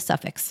letters and the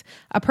suffix.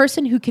 A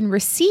person who can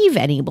receive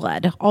any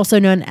blood, also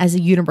known as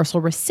a universal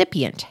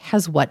recipient,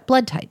 has what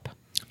blood type?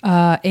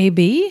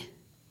 AB?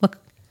 Look,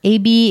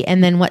 AB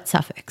and then what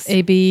suffix?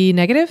 AB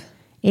negative?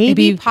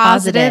 AB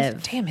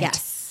positive. Damn it.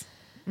 Yes.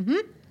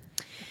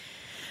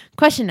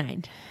 Question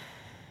 9.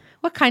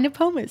 What kind of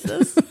poem is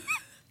this?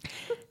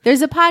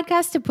 There's a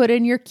podcast to put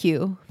in your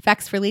queue.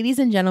 Facts for ladies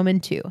and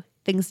gentlemen, too.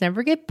 Things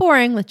never get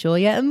boring with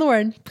Julia and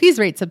Lauren. Please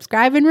rate,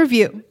 subscribe, and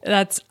review.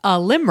 That's a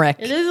limerick.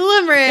 It is a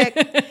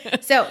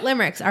limerick. So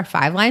limericks are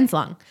 5 lines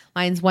long.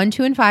 Lines 1,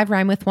 2, and 5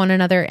 rhyme with one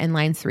another, and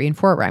lines 3 and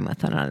 4 rhyme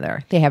with one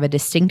another. They have a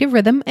distinctive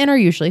rhythm and are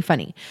usually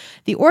funny.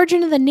 The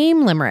origin of the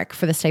name limerick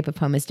for this type of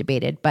poem is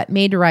debated, but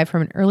may derive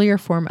from an earlier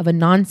form of a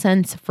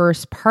nonsense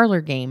verse parlor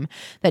game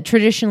that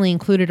traditionally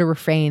included a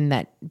refrain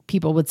that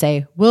people would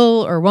say,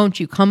 "Will or won't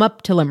you come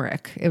up to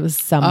limerick?" It was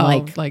some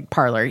like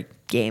parlor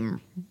game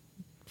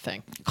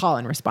Thing. call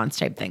and response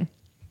type thing.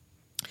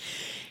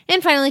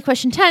 And finally,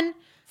 question 10.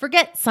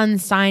 Forget sun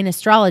sign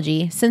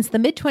astrology. Since the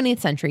mid-20th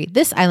century,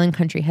 this island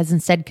country has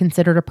instead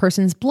considered a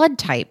person's blood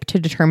type to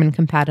determine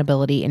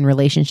compatibility in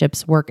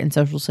relationships, work, and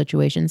social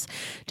situations.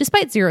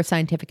 Despite zero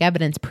scientific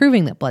evidence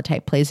proving that blood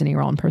type plays any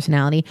role in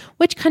personality,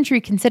 which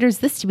country considers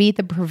this to be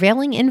the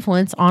prevailing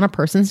influence on a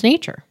person's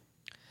nature?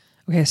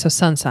 Okay, so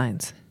sun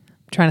signs.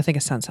 I'm trying to think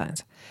of sun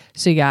signs.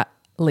 So you got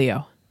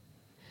Leo.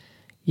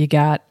 You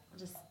got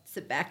Just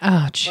sit back Oh,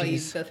 while you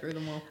jeez. go through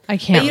them all. I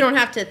can't- But you don't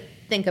have to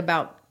think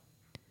about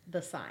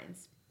the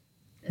signs.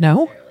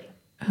 No? necessarily.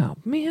 Oh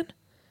man.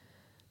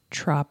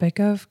 Tropic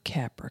of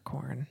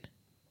Capricorn.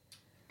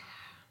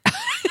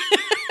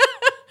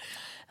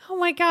 Oh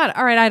my God.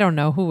 All right, I don't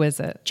know. Who is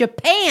it?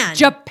 Japan.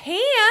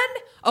 Japan?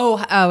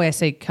 Oh, I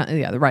say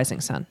the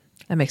rising sun.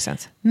 That makes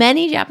sense.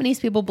 Many Japanese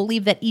people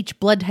believe that each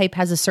blood type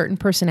has a certain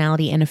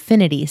personality and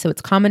affinity, so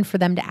it's common for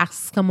them to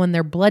ask someone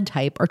their blood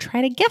type or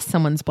try to guess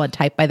someone's blood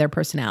type by their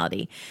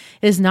personality.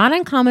 It is not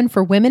uncommon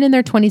for women in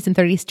their 20s and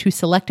 30s to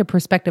select a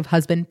prospective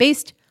husband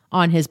based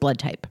on his blood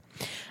type.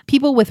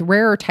 People with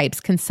rarer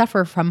types can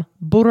suffer from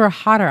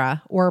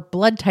burahara, or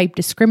blood type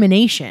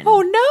discrimination.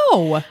 Oh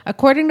no.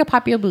 According to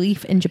popular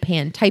belief in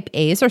Japan, type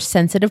A's are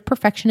sensitive,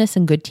 perfectionists,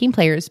 and good team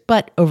players,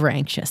 but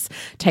over-anxious.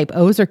 Type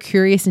O's are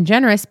curious and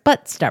generous,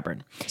 but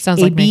stubborn.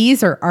 Sounds like me.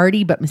 ABs are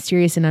arty, but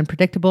mysterious and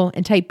unpredictable.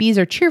 And type Bs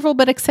are cheerful,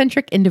 but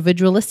eccentric,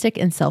 individualistic,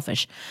 and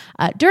selfish.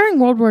 During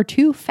World War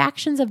II,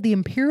 factions of the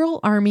Imperial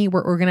Army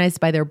were organized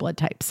by their blood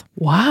types.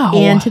 Wow.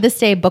 And to this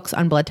day, books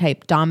on blood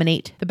type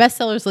dominate the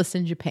bestsellers list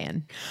in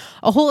Japan.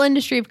 A whole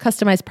industry of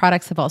customized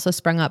products have also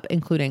sprung up,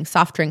 including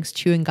soft drinks,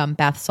 chewing gum,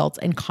 bath salts,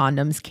 and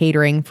condoms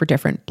catering for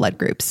different blood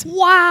groups.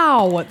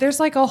 Wow. There's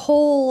like a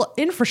whole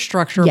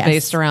infrastructure Yes.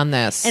 based around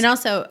this. And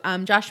also,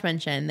 Josh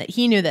mentioned that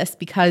he knew this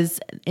because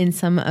in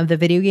some of the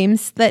video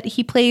games that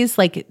he plays,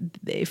 like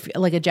if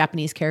like a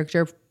Japanese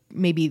character,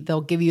 maybe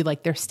they'll give you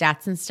like their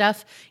stats and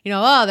stuff. You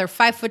know, oh, they're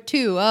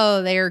 5'2".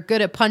 Oh, they're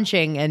good at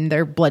punching, and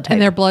their blood type.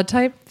 And their blood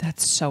type?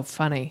 That's so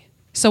funny.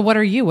 So what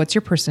are you? What's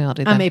your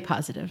personality then? I'm A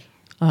positive.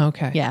 Oh,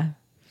 okay. Yeah.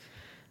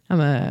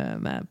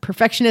 I'm a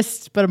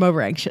perfectionist, but I'm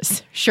over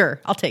anxious. Sure,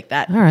 I'll take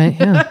that. All right.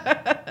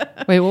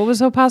 Yeah. Wait, what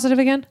was O positive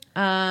again?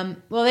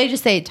 Well, they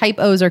just say type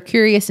O's are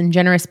curious and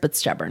generous, but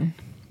stubborn.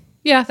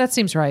 Yeah, that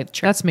seems right.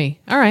 That's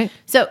me. All right.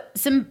 So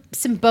some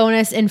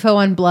bonus info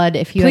on blood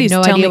if you Please had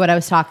no tell idea me. what I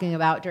was talking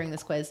about during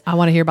this quiz. I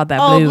want to hear about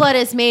that All blue. blood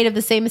is made of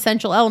the same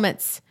essential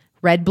elements.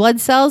 Red blood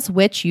cells,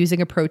 which,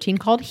 using a protein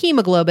called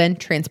hemoglobin,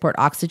 transport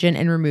oxygen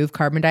and remove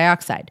carbon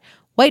dioxide.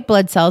 White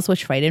blood cells,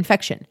 which fight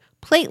infection.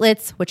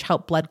 Platelets, which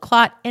help blood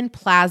clot. And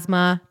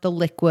plasma, the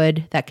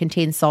liquid that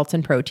contains salts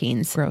and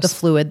proteins. Gross. The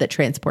fluid that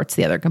transports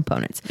the other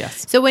components.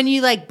 Yes. So when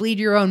you bleed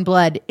your own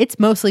blood, it's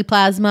mostly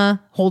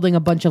plasma holding a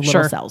bunch of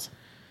little Sure. cells.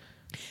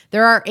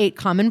 There are 8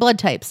 common blood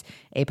types: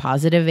 A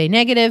positive, A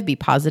negative, B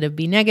positive,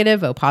 B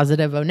negative, O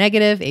positive, O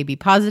negative, AB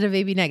positive,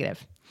 AB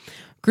negative.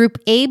 Group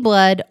A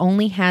blood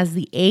only has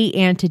the A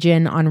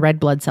antigen on red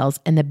blood cells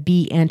and the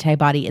B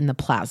antibody in the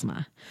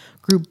plasma.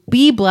 Group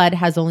B blood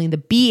has only the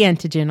B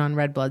antigen on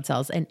red blood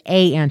cells and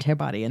A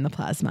antibody in the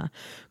plasma.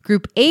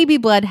 Group AB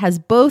blood has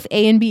both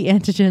A and B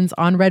antigens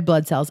on red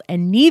blood cells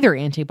and neither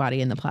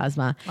antibody in the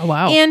plasma. Oh,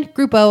 wow. And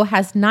Group O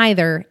has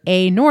neither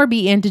A nor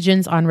B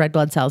antigens on red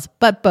blood cells,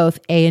 but both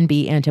A and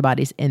B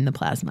antibodies in the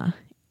plasma.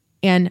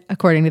 And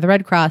according to the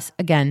Red Cross,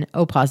 again,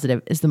 O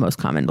positive is the most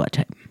common blood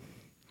type.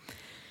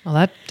 Well,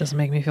 that doesn't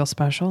make me feel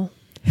special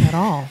at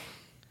all.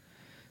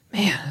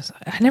 Man,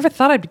 I never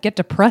thought I'd get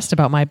depressed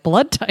about my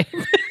blood type.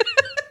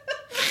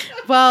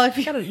 Well, if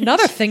you Got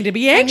another thing to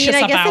be anxious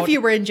I guess about. if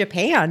you were in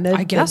Japan,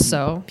 I guess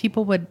so.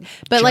 people would.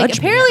 But Judge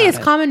me apparently, about it's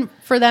it. common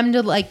for them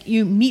to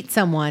you meet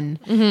someone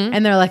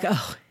and they're like,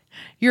 "Oh,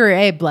 you're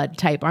A blood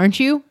type, aren't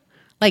you?"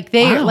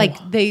 Wow.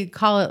 They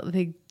call it.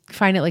 They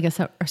find it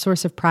a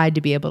source of pride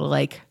to be able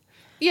to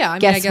Yeah, I mean,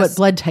 guess, I guess what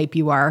blood type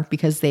you are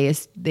because they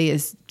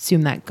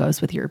assume that goes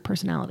with your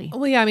personality.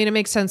 Well, yeah, I mean, it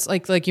makes sense.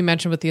 Like you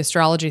mentioned with the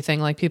astrology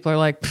thing, people are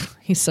like,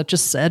 he's such a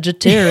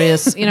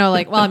Sagittarius.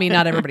 Well, I mean,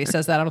 not everybody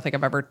says that. I don't think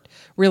I've ever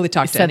really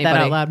talked to said that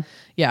anybody. out loud.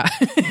 Yeah.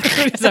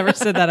 Nobody's ever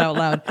said that out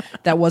loud.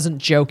 That wasn't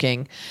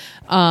joking.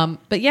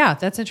 But yeah,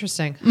 that's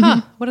interesting.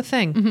 Huh. What a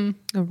thing.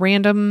 A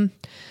random,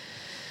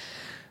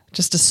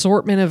 just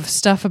assortment of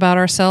stuff about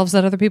ourselves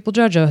that other people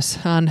judge us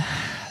on.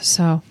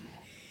 So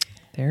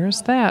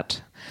there's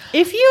that.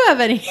 If you have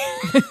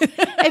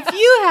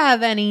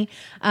any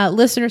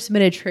listener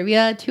submitted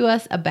trivia to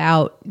us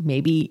about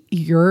maybe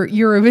your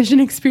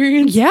Eurovision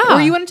experience, Yeah.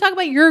 or you want to talk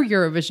about your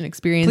Eurovision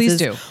experiences, Please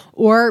do.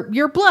 or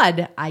your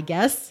blood, I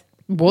guess.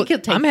 Well, We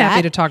could take I'm happy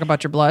that. to talk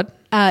about your blood.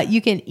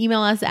 You can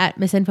email us at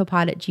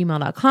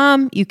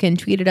misinfopod@gmail.com. You can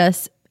tweet at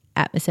us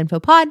at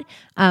misinfopod.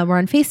 We're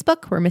on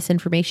Facebook. We're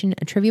Misinformation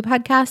and Trivia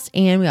Podcast.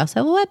 And we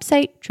also have a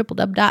website,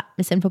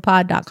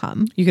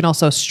 www.misinfopod.com. You can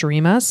also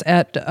stream us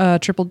at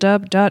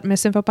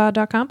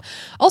www.misinfopod.com.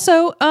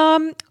 Also,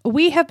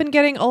 we have been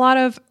getting a lot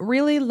of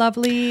really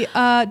lovely,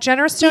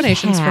 generous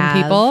donations from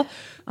have. people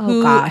Oh,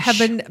 who gosh. have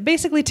been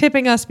basically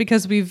tipping us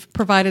because we've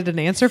provided an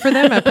answer for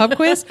them at Pub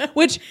Quiz,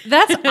 which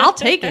I'll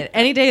take it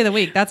any day of the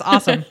week. That's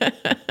awesome.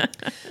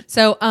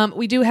 So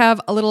we do have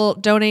a little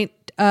donate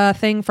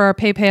thing for our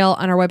PayPal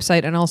on our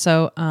website, and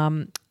also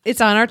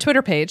it's on our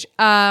Twitter page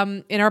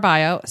in our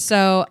bio.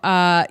 So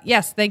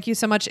yes, thank you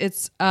so much.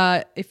 It's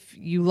if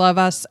you love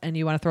us and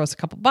you want to throw us a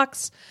couple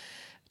bucks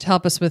to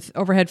help us with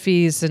overhead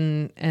fees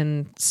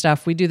and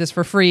stuff, we do this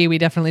for free. We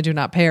definitely do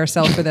not pay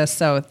ourselves for this.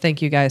 So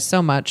thank you guys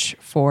so much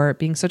for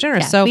being so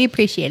generous. Yeah, So we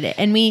appreciate it.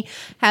 And we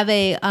have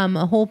a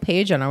whole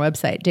page on our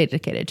website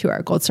dedicated to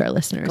our Gold Star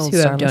listeners Gold who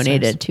Star have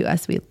donated to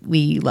us.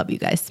 We love you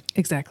guys.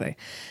 exactly.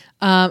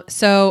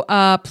 So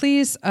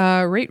please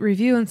rate,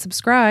 review, and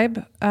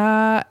subscribe,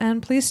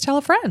 and please tell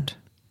a friend.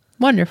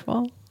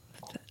 Wonderful.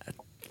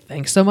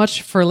 Thanks so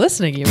much for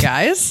listening, you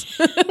guys.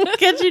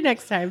 Catch you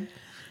next time.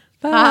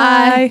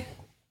 Bye.